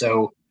projects. And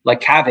so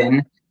like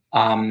Cavan,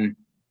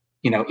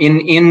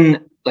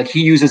 like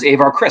he uses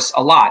Avar Kriss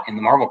a lot in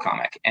the Marvel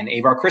comic, and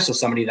Avar Kriss is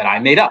somebody that I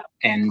made up,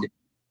 and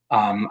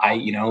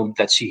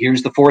that she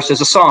hears the Force as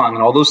a song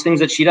and all those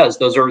things that she does.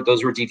 Those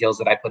were details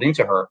that I put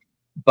into her.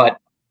 But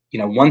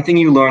one thing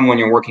you learn when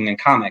you're working in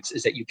comics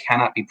is that you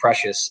cannot be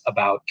precious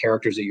about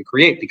characters that you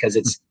create, because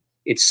it's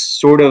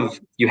sort of,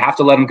 you have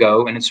to let them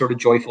go, and it's sort of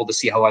joyful to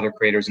see how other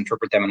creators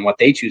interpret them and what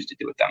they choose to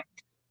do with them.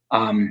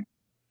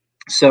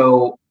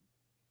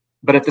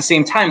 But at the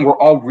same time, we're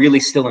all really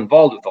still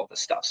involved with all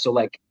this stuff. So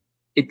like,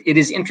 it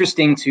is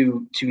interesting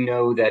to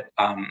know that,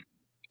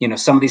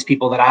 some of these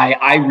people that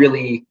I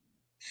really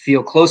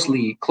feel close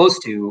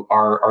to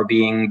are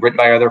being written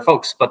by other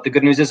folks. But the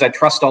good news is I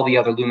trust all the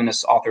other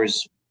Luminous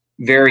authors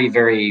very,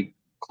 very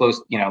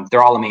close.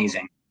 They're all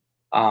amazing.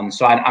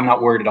 So I'm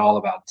not worried at all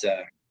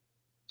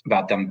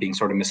about them being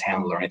sort of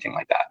mishandled or anything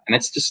like that. And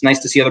it's just nice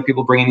to see other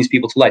people bringing these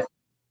people to life.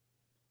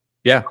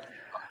 Yeah.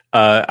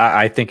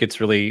 I think it's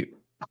really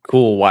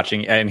cool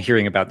watching and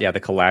hearing about, the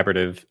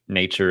collaborative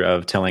nature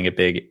of telling a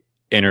big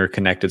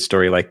interconnected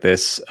story like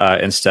this,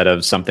 instead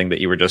of something that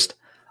you were just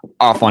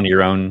off on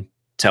your own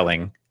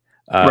telling.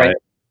 Right.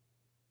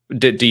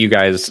 Do you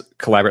guys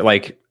collaborate?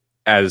 Like,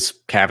 as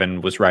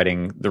Cavan was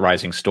writing The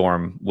Rising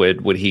Storm,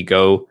 would he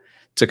go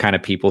to kind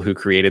of people who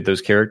created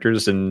those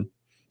characters and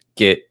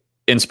get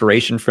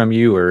inspiration from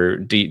you, or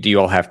do you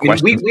all have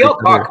questions? We all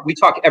talk. We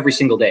talk every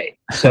single day.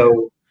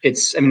 So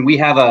we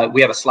have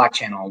a Slack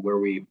channel where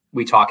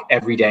we talk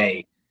every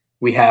day.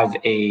 We have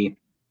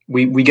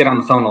we get on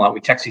the phone a lot.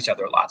 We text each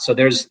other a lot. So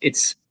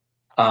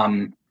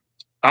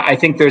I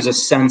think there's a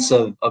sense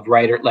of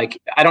writer. Like,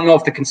 I don't know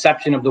if the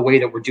conception of the way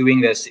that we're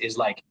doing this is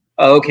like,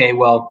 oh, okay,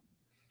 well,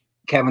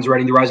 Kevin's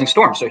writing The Rising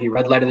Storm, so he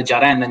read Light of the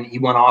Jedi, and then he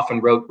went off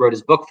and wrote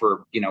his book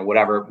for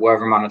whatever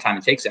amount of time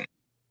it takes him.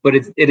 But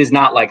it is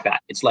not like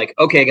that. It's like,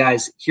 okay,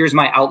 guys, here's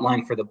my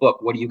outline for the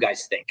book. What do you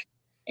guys think?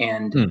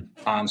 And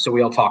so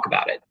we all talk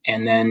about it,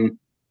 and then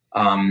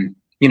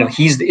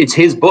it's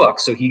his book,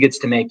 so he gets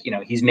to make,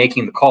 he's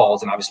making the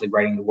calls and obviously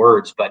writing the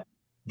words, but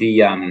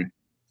the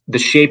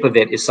shape of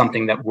it is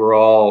something that we're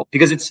all,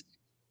 because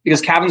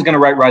Kevin's going to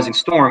write Rising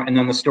Storm, and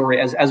then the story,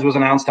 as was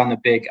announced on the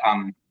big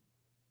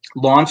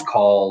launch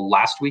call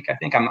last week, I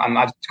think.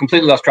 I've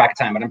completely lost track of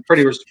time, but I'm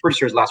pretty sure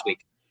it's last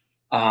week.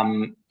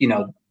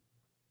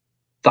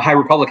 The High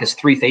Republic has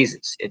 3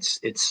 phases.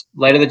 It's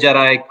Light of the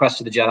Jedi,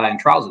 Quest of the Jedi, and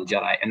Trials of the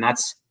Jedi, and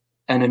that's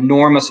an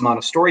enormous amount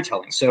of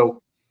storytelling.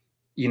 So,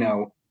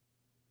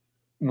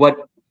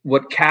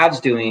 what Cav's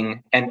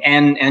doing,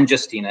 and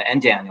Justina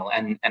and Daniel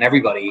and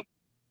everybody,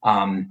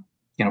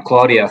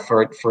 Claudia,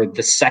 for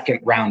the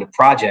second round of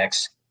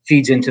projects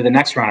feeds into the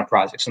next round of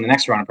projects and the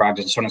next round of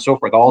projects, and so on and so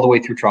forth, all the way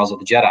through Trials of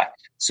the Jedi.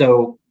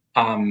 So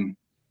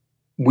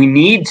we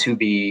need to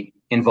be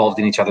involved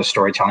in each other's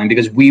storytelling,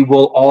 because we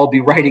will all be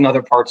writing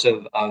other parts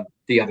of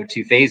the other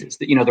 2 phases,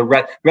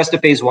 the rest of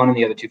phase 1 and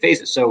the other 2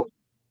 phases. So,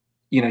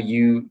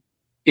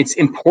 it's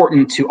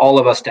important to all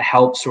of us to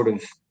help sort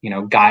of,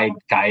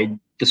 guide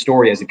the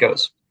story as it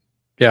goes.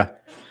 Yeah.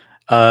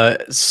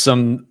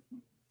 Some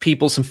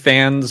people, some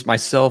fans,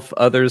 myself,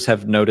 others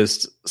have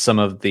noticed some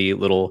of the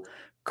little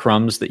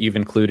crumbs that you've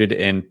included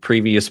in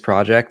previous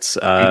projects.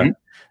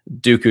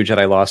 Dooku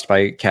Jedi Lost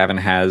by Cavan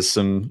has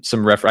some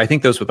I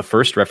think those were the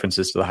first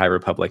references to the High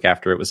Republic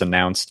after it was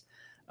announced.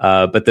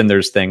 But then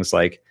there's things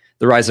like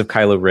The Rise of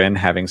Kylo Ren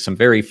having some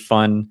very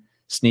fun,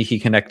 sneaky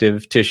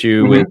connective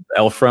tissue with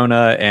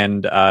Elfrona,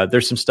 and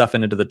there's some stuff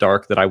in Into the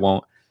Dark that I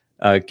won't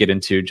get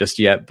into just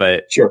yet.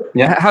 But sure,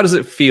 yeah. How does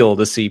it feel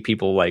to see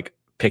people like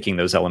picking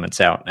those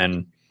elements out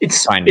and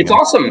it's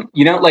awesome.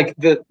 Like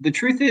the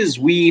truth is,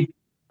 we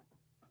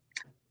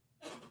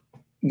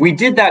we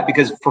did that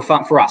because for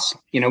fun for us.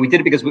 We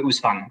did it because it was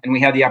fun and we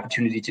had the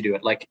opportunity to do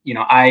it. Like,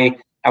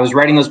 I was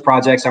writing those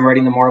projects. I'm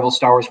writing the Marvel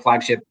Star Wars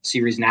flagship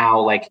series now.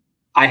 Like,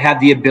 I have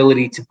the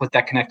ability to put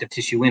that connective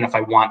tissue in if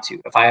I want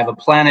to. If I have a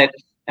planet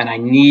and I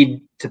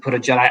need to put a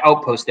Jedi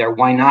outpost there,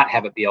 why not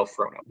have it be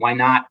Elphrona? Why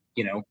not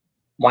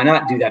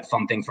do that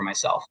fun thing for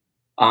myself?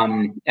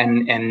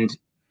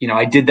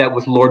 I did that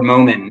with Lord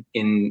Momin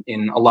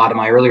in a lot of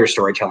my earlier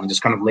storytelling,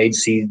 just kind of laid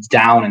seeds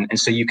down. And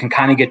so you can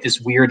kind of get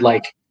this weird,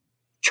 like,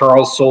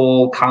 Charles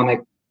Soule comic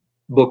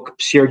book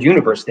shared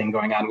universe thing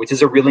going on, which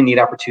is a really neat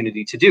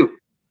opportunity to do.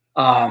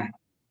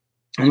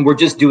 And we're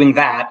just doing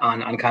that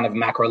on kind of a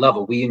macro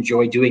level. We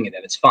enjoy doing it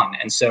and it's fun.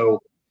 And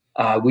so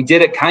we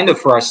did it kind of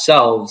for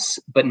ourselves,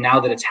 but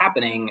now that it's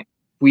happening,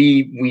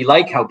 we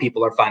like how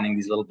people are finding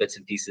these little bits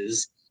and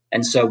pieces.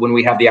 And so when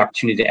we have the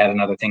opportunity to add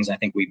in other things, I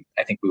think we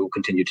will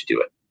continue to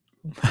do it.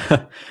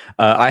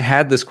 I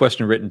had this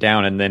question written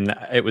down and then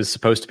it was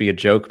supposed to be a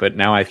joke, but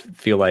now I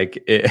feel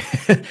like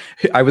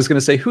I was going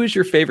to say, who is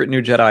your favorite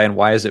new Jedi and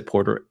why is it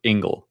Porter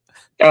Engle?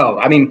 Oh,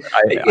 I mean,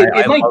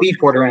 it might be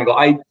Porter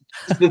Engle.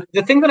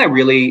 The thing that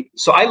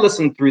I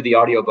listened through the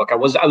audiobook. I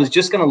was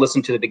just going to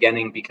listen to the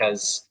beginning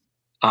because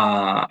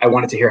I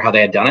wanted to hear how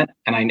they had done it.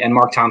 And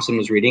Mark Thompson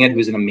was reading it,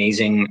 who's an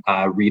amazing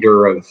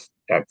reader of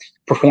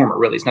performer,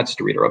 really. He's not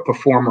just a reader, a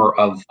performer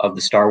of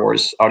the Star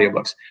Wars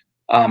audiobooks.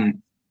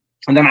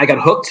 And then I got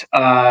hooked,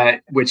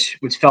 which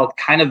felt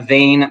kind of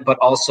vain, but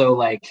also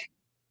like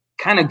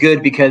kind of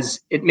good because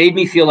it made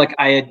me feel like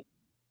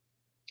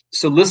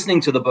so listening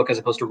to the book as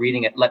opposed to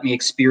reading it let me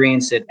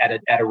experience it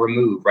at a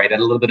remove, right, at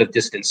a little bit of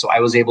distance. So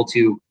I was able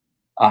to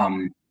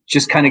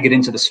just kind of get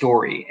into the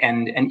story.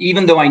 And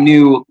even though I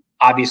knew,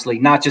 obviously,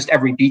 not just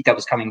every beat that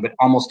was coming, but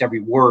almost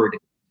every word,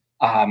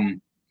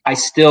 they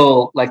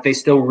still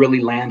really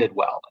landed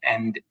well.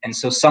 And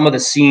so some of the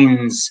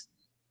scenes,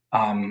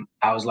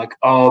 I was like,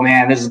 oh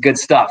man, this is good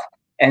stuff.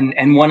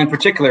 And one in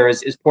particular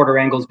is Porter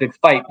Engle's big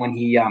fight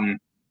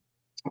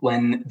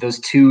when those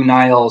two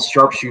Nihil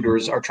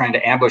sharpshooters are trying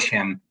to ambush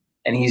him.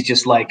 And he's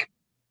just like,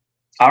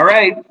 all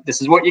right,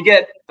 this is what you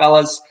get,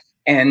 fellas.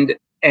 And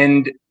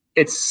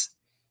it's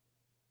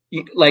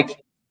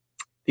like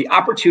the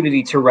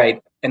opportunity to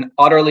write an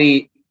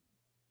utterly,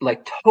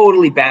 like,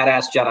 totally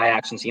badass Jedi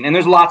action scene. And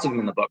there's lots of them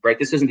in the book, right?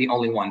 This isn't the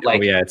only one.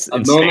 Like, it's a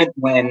insane moment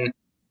when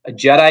a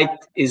Jedi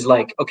is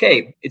like,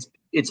 okay,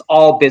 it's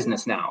all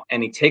business now.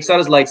 And he takes out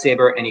his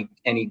lightsaber and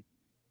he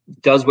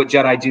does what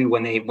Jedi do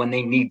when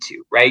they need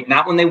to, right?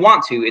 Not when they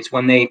want to. It's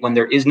when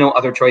there is no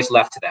other choice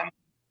left to them.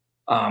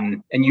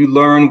 And you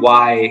learn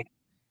why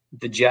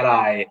the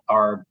Jedi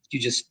are,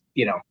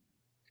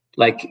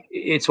 like,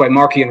 it's why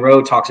Markian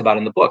Rowe talks about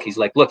in the book. He's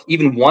like, look,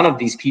 even one of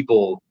these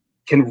people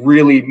can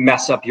really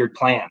mess up your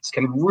plans,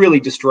 can really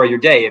destroy your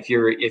day if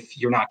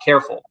you're not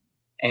careful.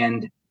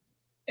 And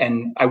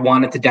I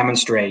wanted to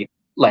demonstrate,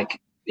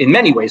 like, in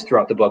many ways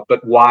throughout the book,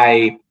 but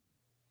why,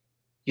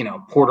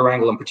 Porter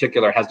Engle in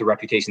particular has the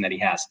reputation that he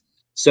has.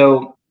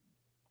 So,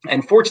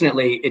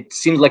 unfortunately, it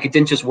seems like it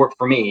didn't just work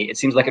for me. It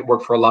seems like it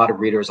worked for a lot of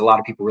readers. A lot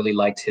of people really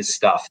liked his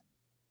stuff.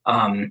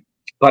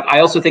 But I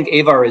also think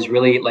Avar is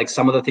really, like,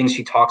 some of the things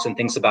she talks and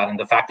thinks about, and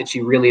the fact that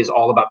she really is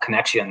all about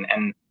connection,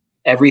 and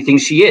everything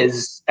she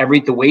is,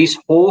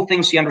 whole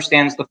thing she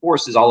understands the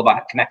Force is all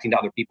about connecting to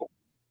other people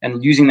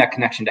and using that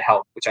connection to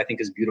help, which I think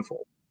is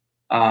beautiful.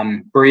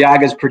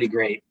 Burryaga is pretty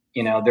great.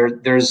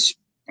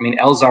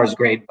 Elzar's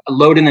great.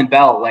 Loden and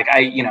Bell,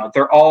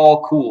 they're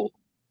all cool.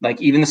 Like,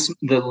 even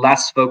the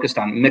less focused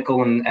on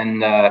Mikkel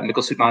and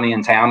Mikkel Sutmani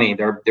and Taami,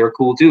 they're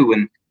cool too.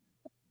 And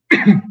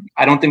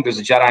I don't think there's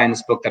a Jedi in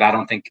this book that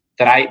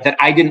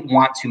I didn't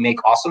want to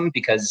make awesome,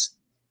 because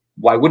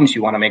why wouldn't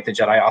you want to make the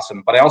Jedi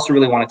awesome? But I also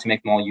really wanted to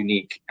make them all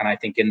unique, and I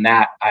think in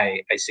that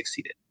I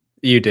succeeded.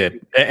 You did,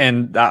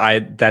 and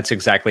that's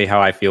exactly how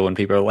I feel when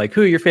people are like,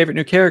 "Who are your favorite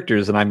new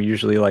characters?" And I'm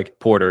usually like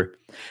Porter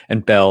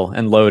and Bell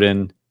and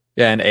Loden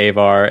and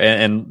Avar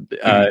and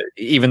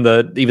even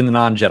the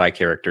non-Jedi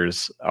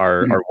characters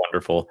are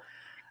wonderful.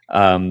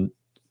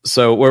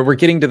 So we're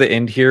getting to the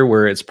end here,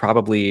 where it's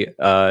probably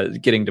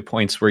getting to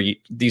points where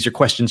these are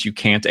questions you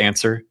can't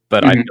answer,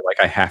 but I feel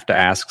like I have to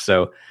ask.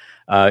 So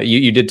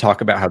you did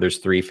talk about how there's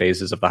 3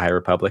 phases of the High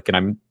Republic, and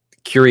I'm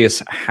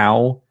curious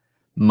how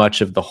much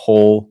of the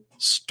whole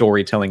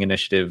storytelling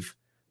initiative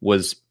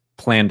was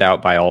planned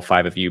out by all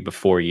 5 of you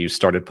before you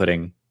started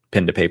putting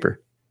pen to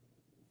paper.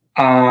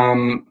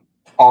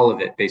 All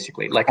of it,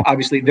 basically. Like,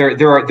 obviously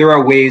there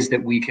are ways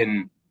that we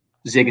can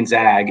zig and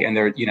zag, and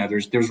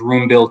there's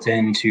room built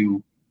in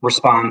to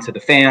respond to the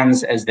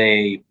fans as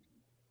they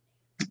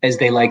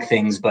like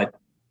things, but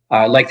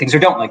like things or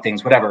don't like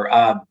things,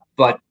 whatever.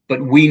 But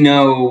we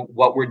know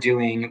what we're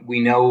doing. We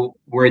know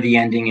where the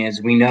ending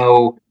is. We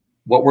know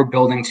what we're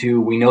building to.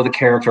 We know the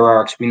character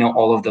arcs. We know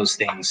all of those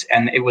things.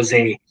 And it was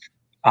a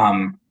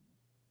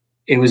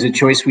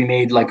choice we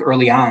made, like,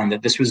 early on,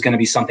 that this was going to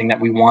be something that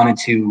we wanted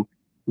to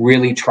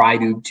really try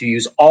to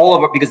use all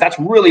of it, because that's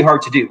really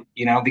hard to do,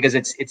 because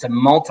it's a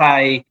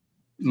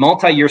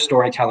multi-year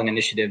storytelling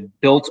initiative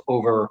built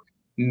over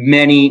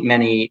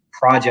many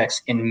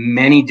projects in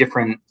many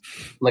different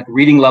like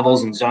reading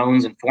levels and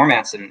zones and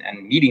formats and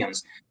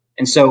mediums.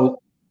 And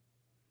so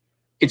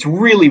it's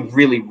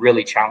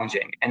really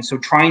challenging. And so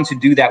trying to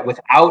do that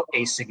without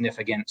a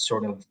significant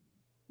sort of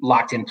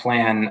locked in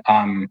plan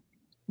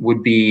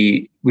would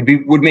make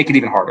it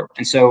even harder.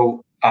 And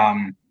so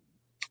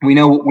we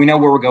know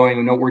where we're going,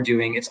 we know what we're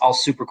doing. It's all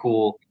super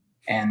cool.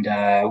 And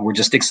we're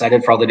just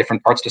excited for all the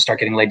different parts to start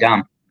getting laid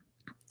down.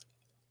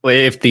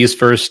 If these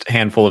first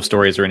handful of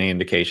stories are any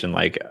indication,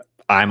 like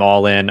I'm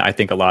all in, I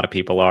think a lot of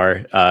people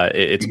are.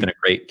 It's been a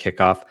great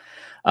kickoff.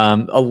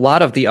 A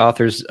lot of the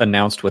authors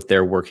announced what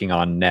they're working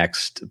on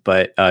next,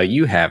 but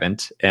you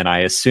haven't, and I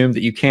assume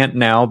that you can't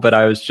now, but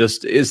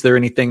is there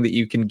anything that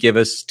you can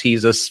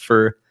tease us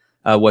for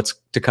what's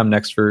to come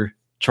next for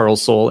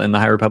Charles Soule and the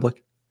High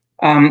Republic?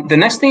 The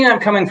next thing I'm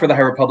coming for the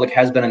High Republic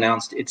has been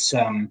announced. It's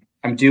I'm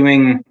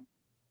doing,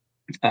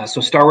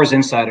 so Star Wars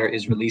Insider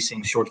is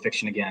releasing short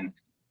fiction again.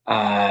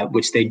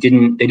 Which they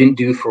didn't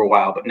do for a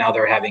while, but now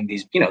they're having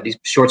these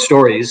short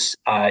stories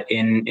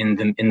in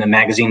the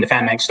magazine,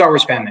 Star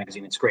Wars fan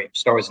magazine. It's great,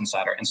 Star Wars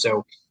Insider. And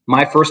so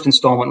my first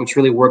installment, which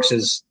really works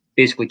as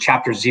basically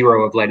chapter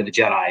 0 of Light of the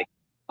Jedi,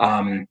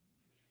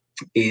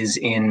 is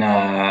in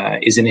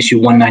issue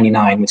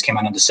 199, which came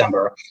out in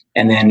December,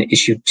 and then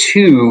issue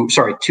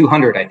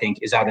 200, I think,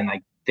 is out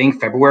in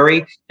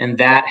February, and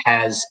that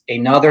has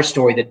another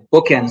story that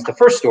bookends the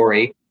first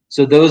story.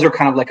 So those are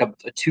kind of like a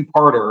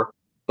two-parter,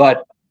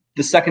 but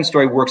the second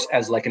story works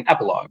as like an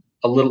epilogue,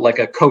 a little like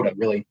a coda,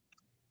 really,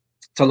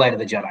 to Light of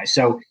the Jedi.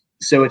 So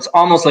it's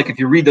almost like if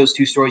you read those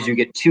two stories, you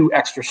get 2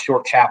 extra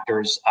short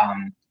chapters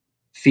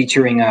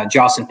featuring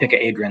Joss and Pika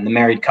Adren, the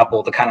married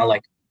couple, the kind of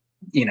like,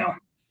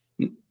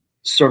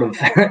 sort of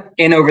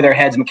in over their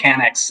heads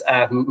mechanics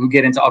who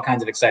get into all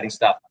kinds of exciting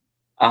stuff.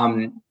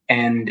 And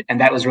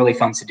that was really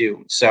fun to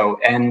do. So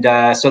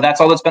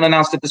that's all that's been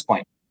announced at this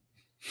point.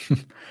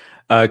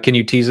 Can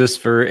you tease us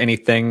for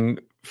anything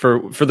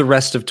for the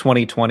rest of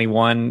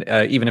 2021,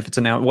 even if it's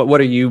announced? What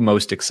are you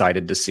most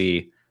excited to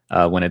see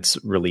when it's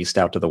released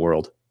out to the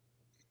world?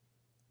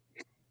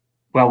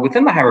 Well,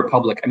 within the High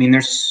Republic, I mean,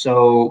 there's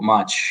so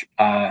much.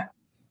 I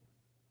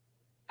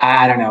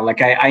don't know.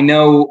 Like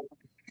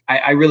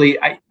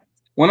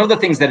one of the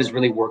things that has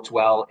really worked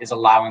well is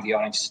allowing the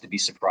audiences to be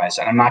surprised.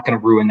 And I'm not going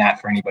to ruin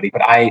that for anybody,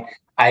 but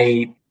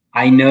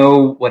I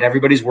know what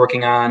everybody's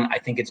working on. I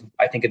think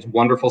it's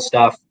wonderful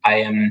stuff. I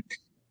am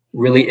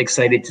really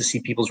excited to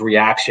see people's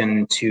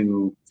reaction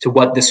to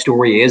what the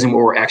story is and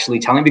what we're actually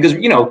telling, because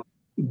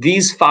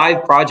these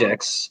 5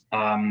 projects,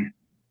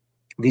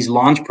 these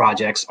launch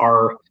projects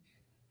are,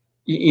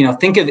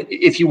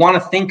 if you want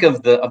to think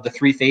of the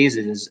 3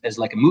 phases as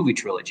like a movie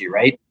trilogy,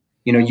 right?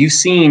 You've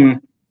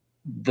seen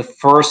the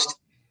first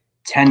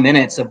 10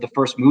 minutes of the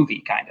first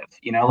movie, kind of,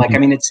 I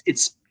mean,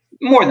 it's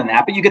more than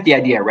that, but you get the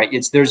idea, right?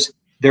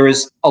 There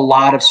is a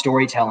lot of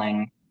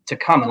storytelling to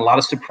come and a lot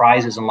of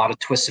surprises and a lot of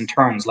twists and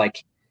turns,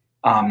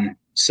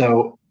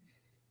 so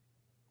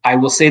I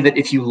will say that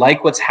if you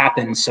like what's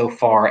happened so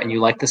far and you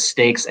like the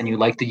stakes and you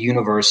like the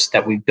universe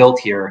that we've built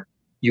here,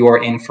 you are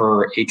in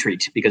for a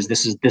treat, because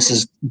this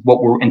is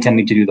what we're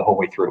intending to do the whole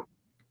way through.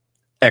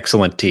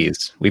 Excellent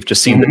tease. We've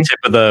just seen the tip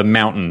of the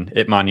mountain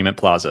at Monument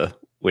Plaza.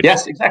 Which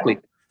yes, exactly.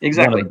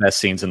 One of the best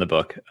scenes in the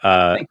book.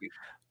 Thank you.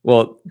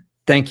 Well,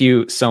 thank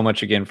you so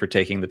much again for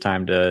taking the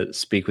time to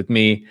speak with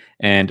me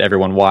and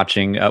everyone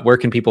watching. Where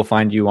can people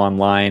find you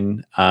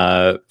online,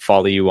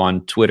 follow you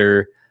on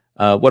Twitter?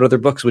 What other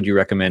books would you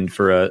recommend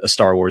for a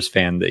Star Wars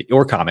fan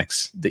or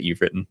comics that you've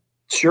written?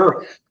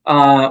 Sure.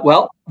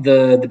 Well,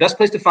 the best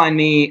place to find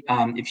me,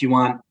 if you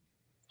want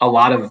a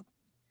lot of,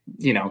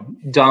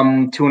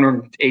 dumb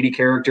 280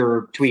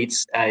 character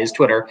tweets, is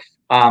Twitter.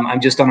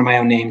 I'm just under my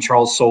own name,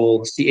 Charles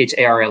Soule,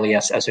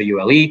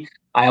 CharlesSoule.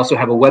 I also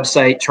have a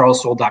website,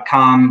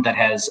 charlessoule.com, that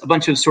has a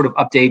bunch of sort of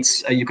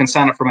updates. You can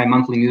sign up for my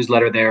monthly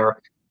newsletter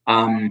there.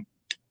 And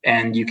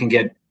you can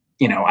get,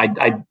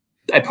 I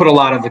put a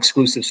lot of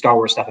exclusive Star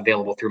Wars stuff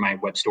available through my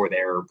web store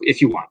there if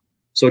you want.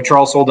 So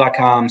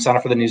charlessoule.com, sign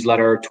up for the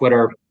newsletter,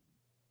 Twitter.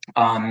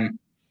 And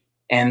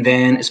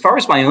then as far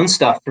as my own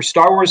stuff, for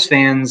Star Wars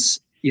fans,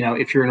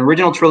 if you're an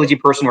original trilogy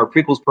person or a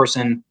prequels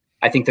person,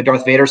 I think the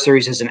Darth Vader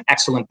series is an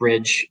excellent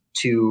bridge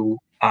to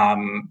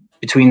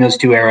between those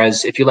 2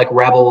 eras. If you like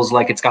Rebels,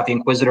 it's got the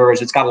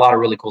Inquisitors, it's got a lot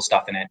of really cool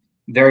stuff in it.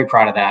 Very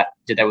proud of that.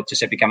 Did that with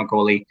Giuseppe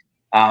Camicoli.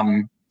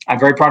 I'm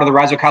very proud of the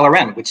Rise of Kylo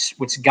Ren, which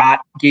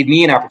gave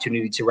me an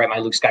opportunity to write my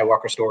Luke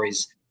Skywalker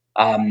stories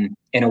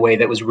in a way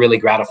that was really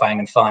gratifying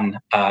and fun,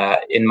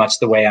 in much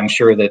the way I'm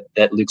sure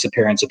that Luke's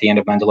appearance at the end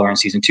of Mandalorian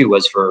season 2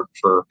 was for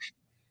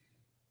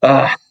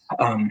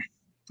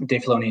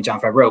Dave Filoni and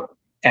Jon Favreau,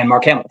 and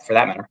Mark Hamill for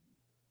that matter.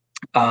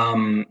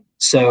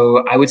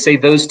 So I would say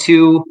those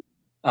 2.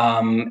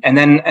 And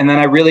then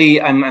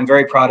I'm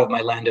very proud of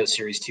my Lando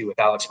series 2 with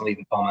Alex Maleev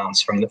and Paul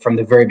Mounts from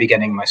the very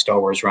beginning of my Star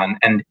Wars run.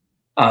 And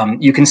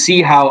you can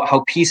see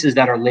how pieces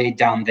that are laid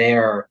down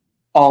there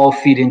all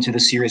feed into the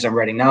series I'm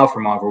writing now for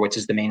Marvel, which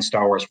is the main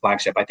Star Wars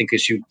flagship. I think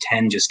issue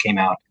 10 just came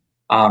out.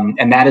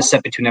 And that is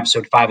set between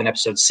episode 5 and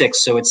episode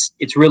 6. So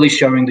it's really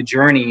showing the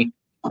journey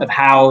of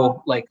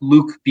how like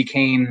Luke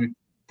became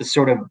the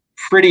sort of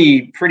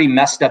pretty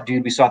messed up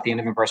dude we saw at the end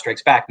of Empire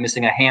Strikes Back,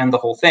 missing a hand, the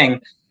whole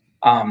thing.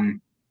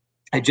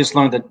 I just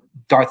learned that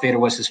Darth Vader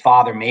was his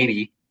father,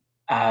 maybe,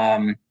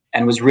 and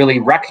was really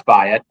wrecked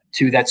by it,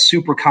 to that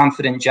super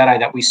confident Jedi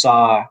that we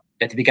saw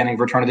at the beginning of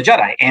Return of the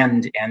Jedi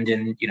and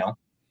in,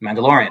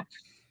 Mandalorian.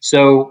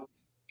 So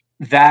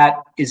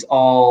that is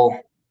all,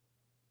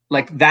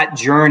 like, that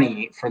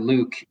journey for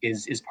Luke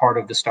is part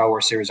of the Star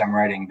Wars series I'm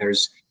writing.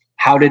 There's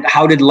how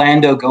did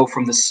Lando go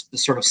from this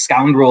sort of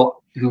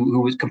scoundrel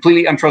who was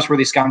completely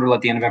untrustworthy scoundrel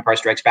at the end of Empire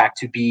Strikes Back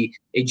to be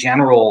a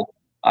general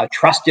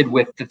trusted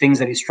with the things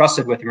that he's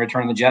trusted with in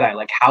Return of the Jedi?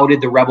 Like, how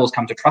did the rebels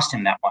come to trust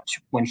him that much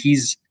when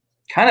he's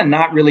kind of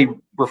not really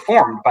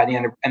reformed by the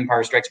end of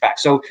Empire Strikes Back?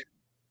 So,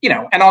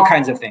 and all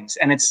kinds of things.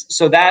 And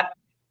so that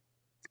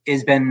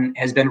has been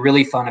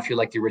really fun if you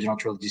like the original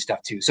trilogy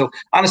stuff too. So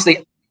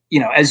honestly,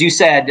 as you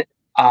said,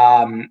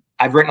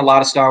 I've written a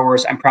lot of Star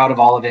Wars. I'm proud of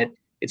all of it.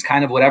 It's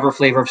kind of whatever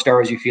flavor of Star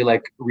Wars you feel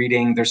like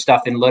reading. There's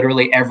stuff in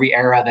literally every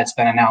era that's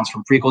been announced,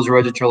 from prequels,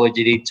 original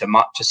trilogy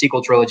to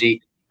sequel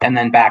trilogy, and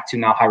then back to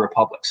now High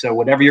Republic. So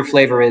whatever your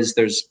flavor is,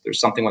 there's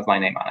something with my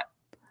name on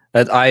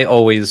it. I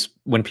always,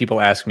 when people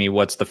ask me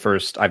what's the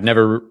first, I've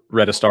never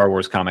read a Star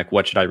Wars comic,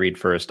 what should I read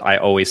first? I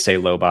always say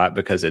Lobot,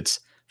 because it's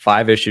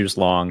 5 issues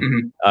long.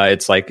 Mm-hmm.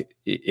 It's like,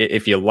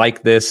 if you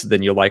like this,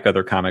 then you'll like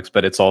other comics,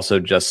 but it's also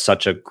just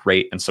such a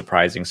great and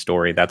surprising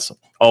story. That's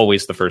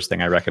always the first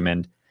thing I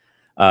recommend.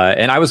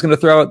 And I was going to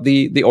throw out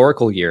the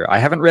Oracle Year. I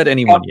haven't read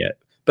anyone yet,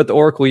 but the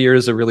Oracle Year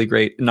is a really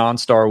great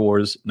non-Star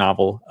Wars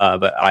novel.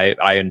 But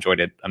I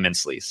enjoyed it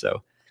immensely.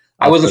 So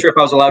I wasn't sure if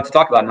I was allowed to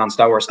talk about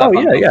non-Star Wars stuff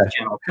on the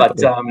channel,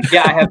 but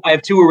I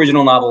have 2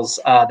 original novels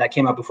that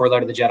came out before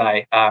Light of the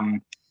Jedi.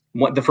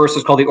 The first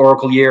is called The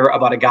Oracle Year,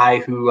 about a guy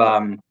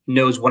who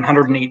knows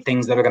 108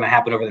 things that are going to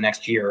happen over the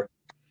next year,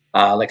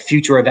 like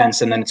future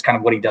events, and then it's kind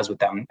of what he does with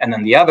them. And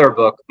then the other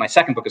book, my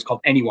second book, is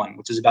called Anyone,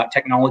 which is about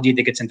technology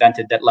that gets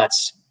invented that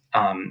lets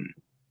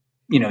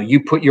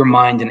you put your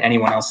mind in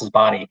anyone else's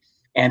body,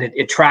 and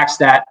it tracks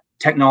that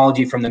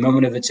technology from the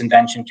moment of its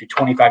invention to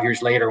 25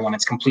 years later, when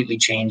it's completely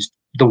changed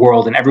the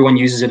world and everyone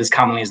uses it as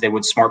commonly as they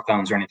would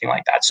smartphones or anything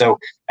like that. So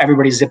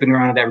everybody's zipping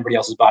around into everybody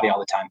else's body all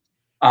the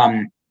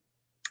time.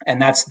 And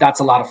that's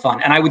a lot of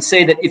fun. And I would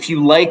say that if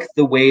you like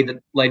the way that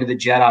Light of the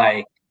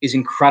Jedi is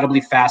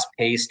incredibly fast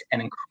paced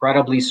and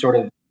incredibly sort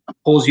of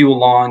pulls you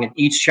along, and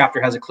each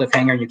chapter has a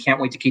cliffhanger and you can't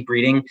wait to keep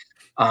reading,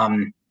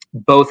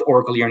 both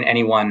Oracle Year and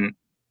Anyone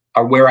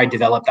are where I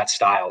developed that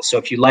style. So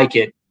if you like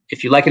it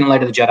in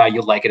Light of the Jedi,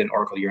 you'll like it in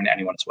Oracle Year and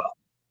Anyone as well.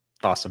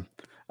 Awesome.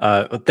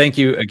 Thank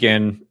you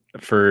again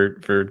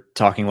for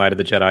talking Light of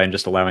the Jedi and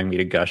just allowing me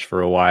to gush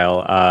for a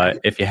while.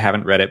 If you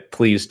haven't read it,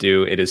 please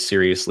do. It is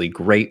seriously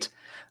great.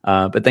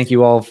 But thank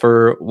you all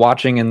for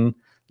watching and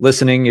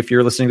listening, if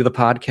you're listening to the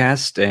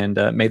podcast,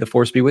 and may the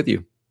Force be with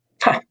you.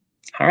 All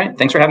right.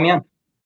 Thanks for having me on.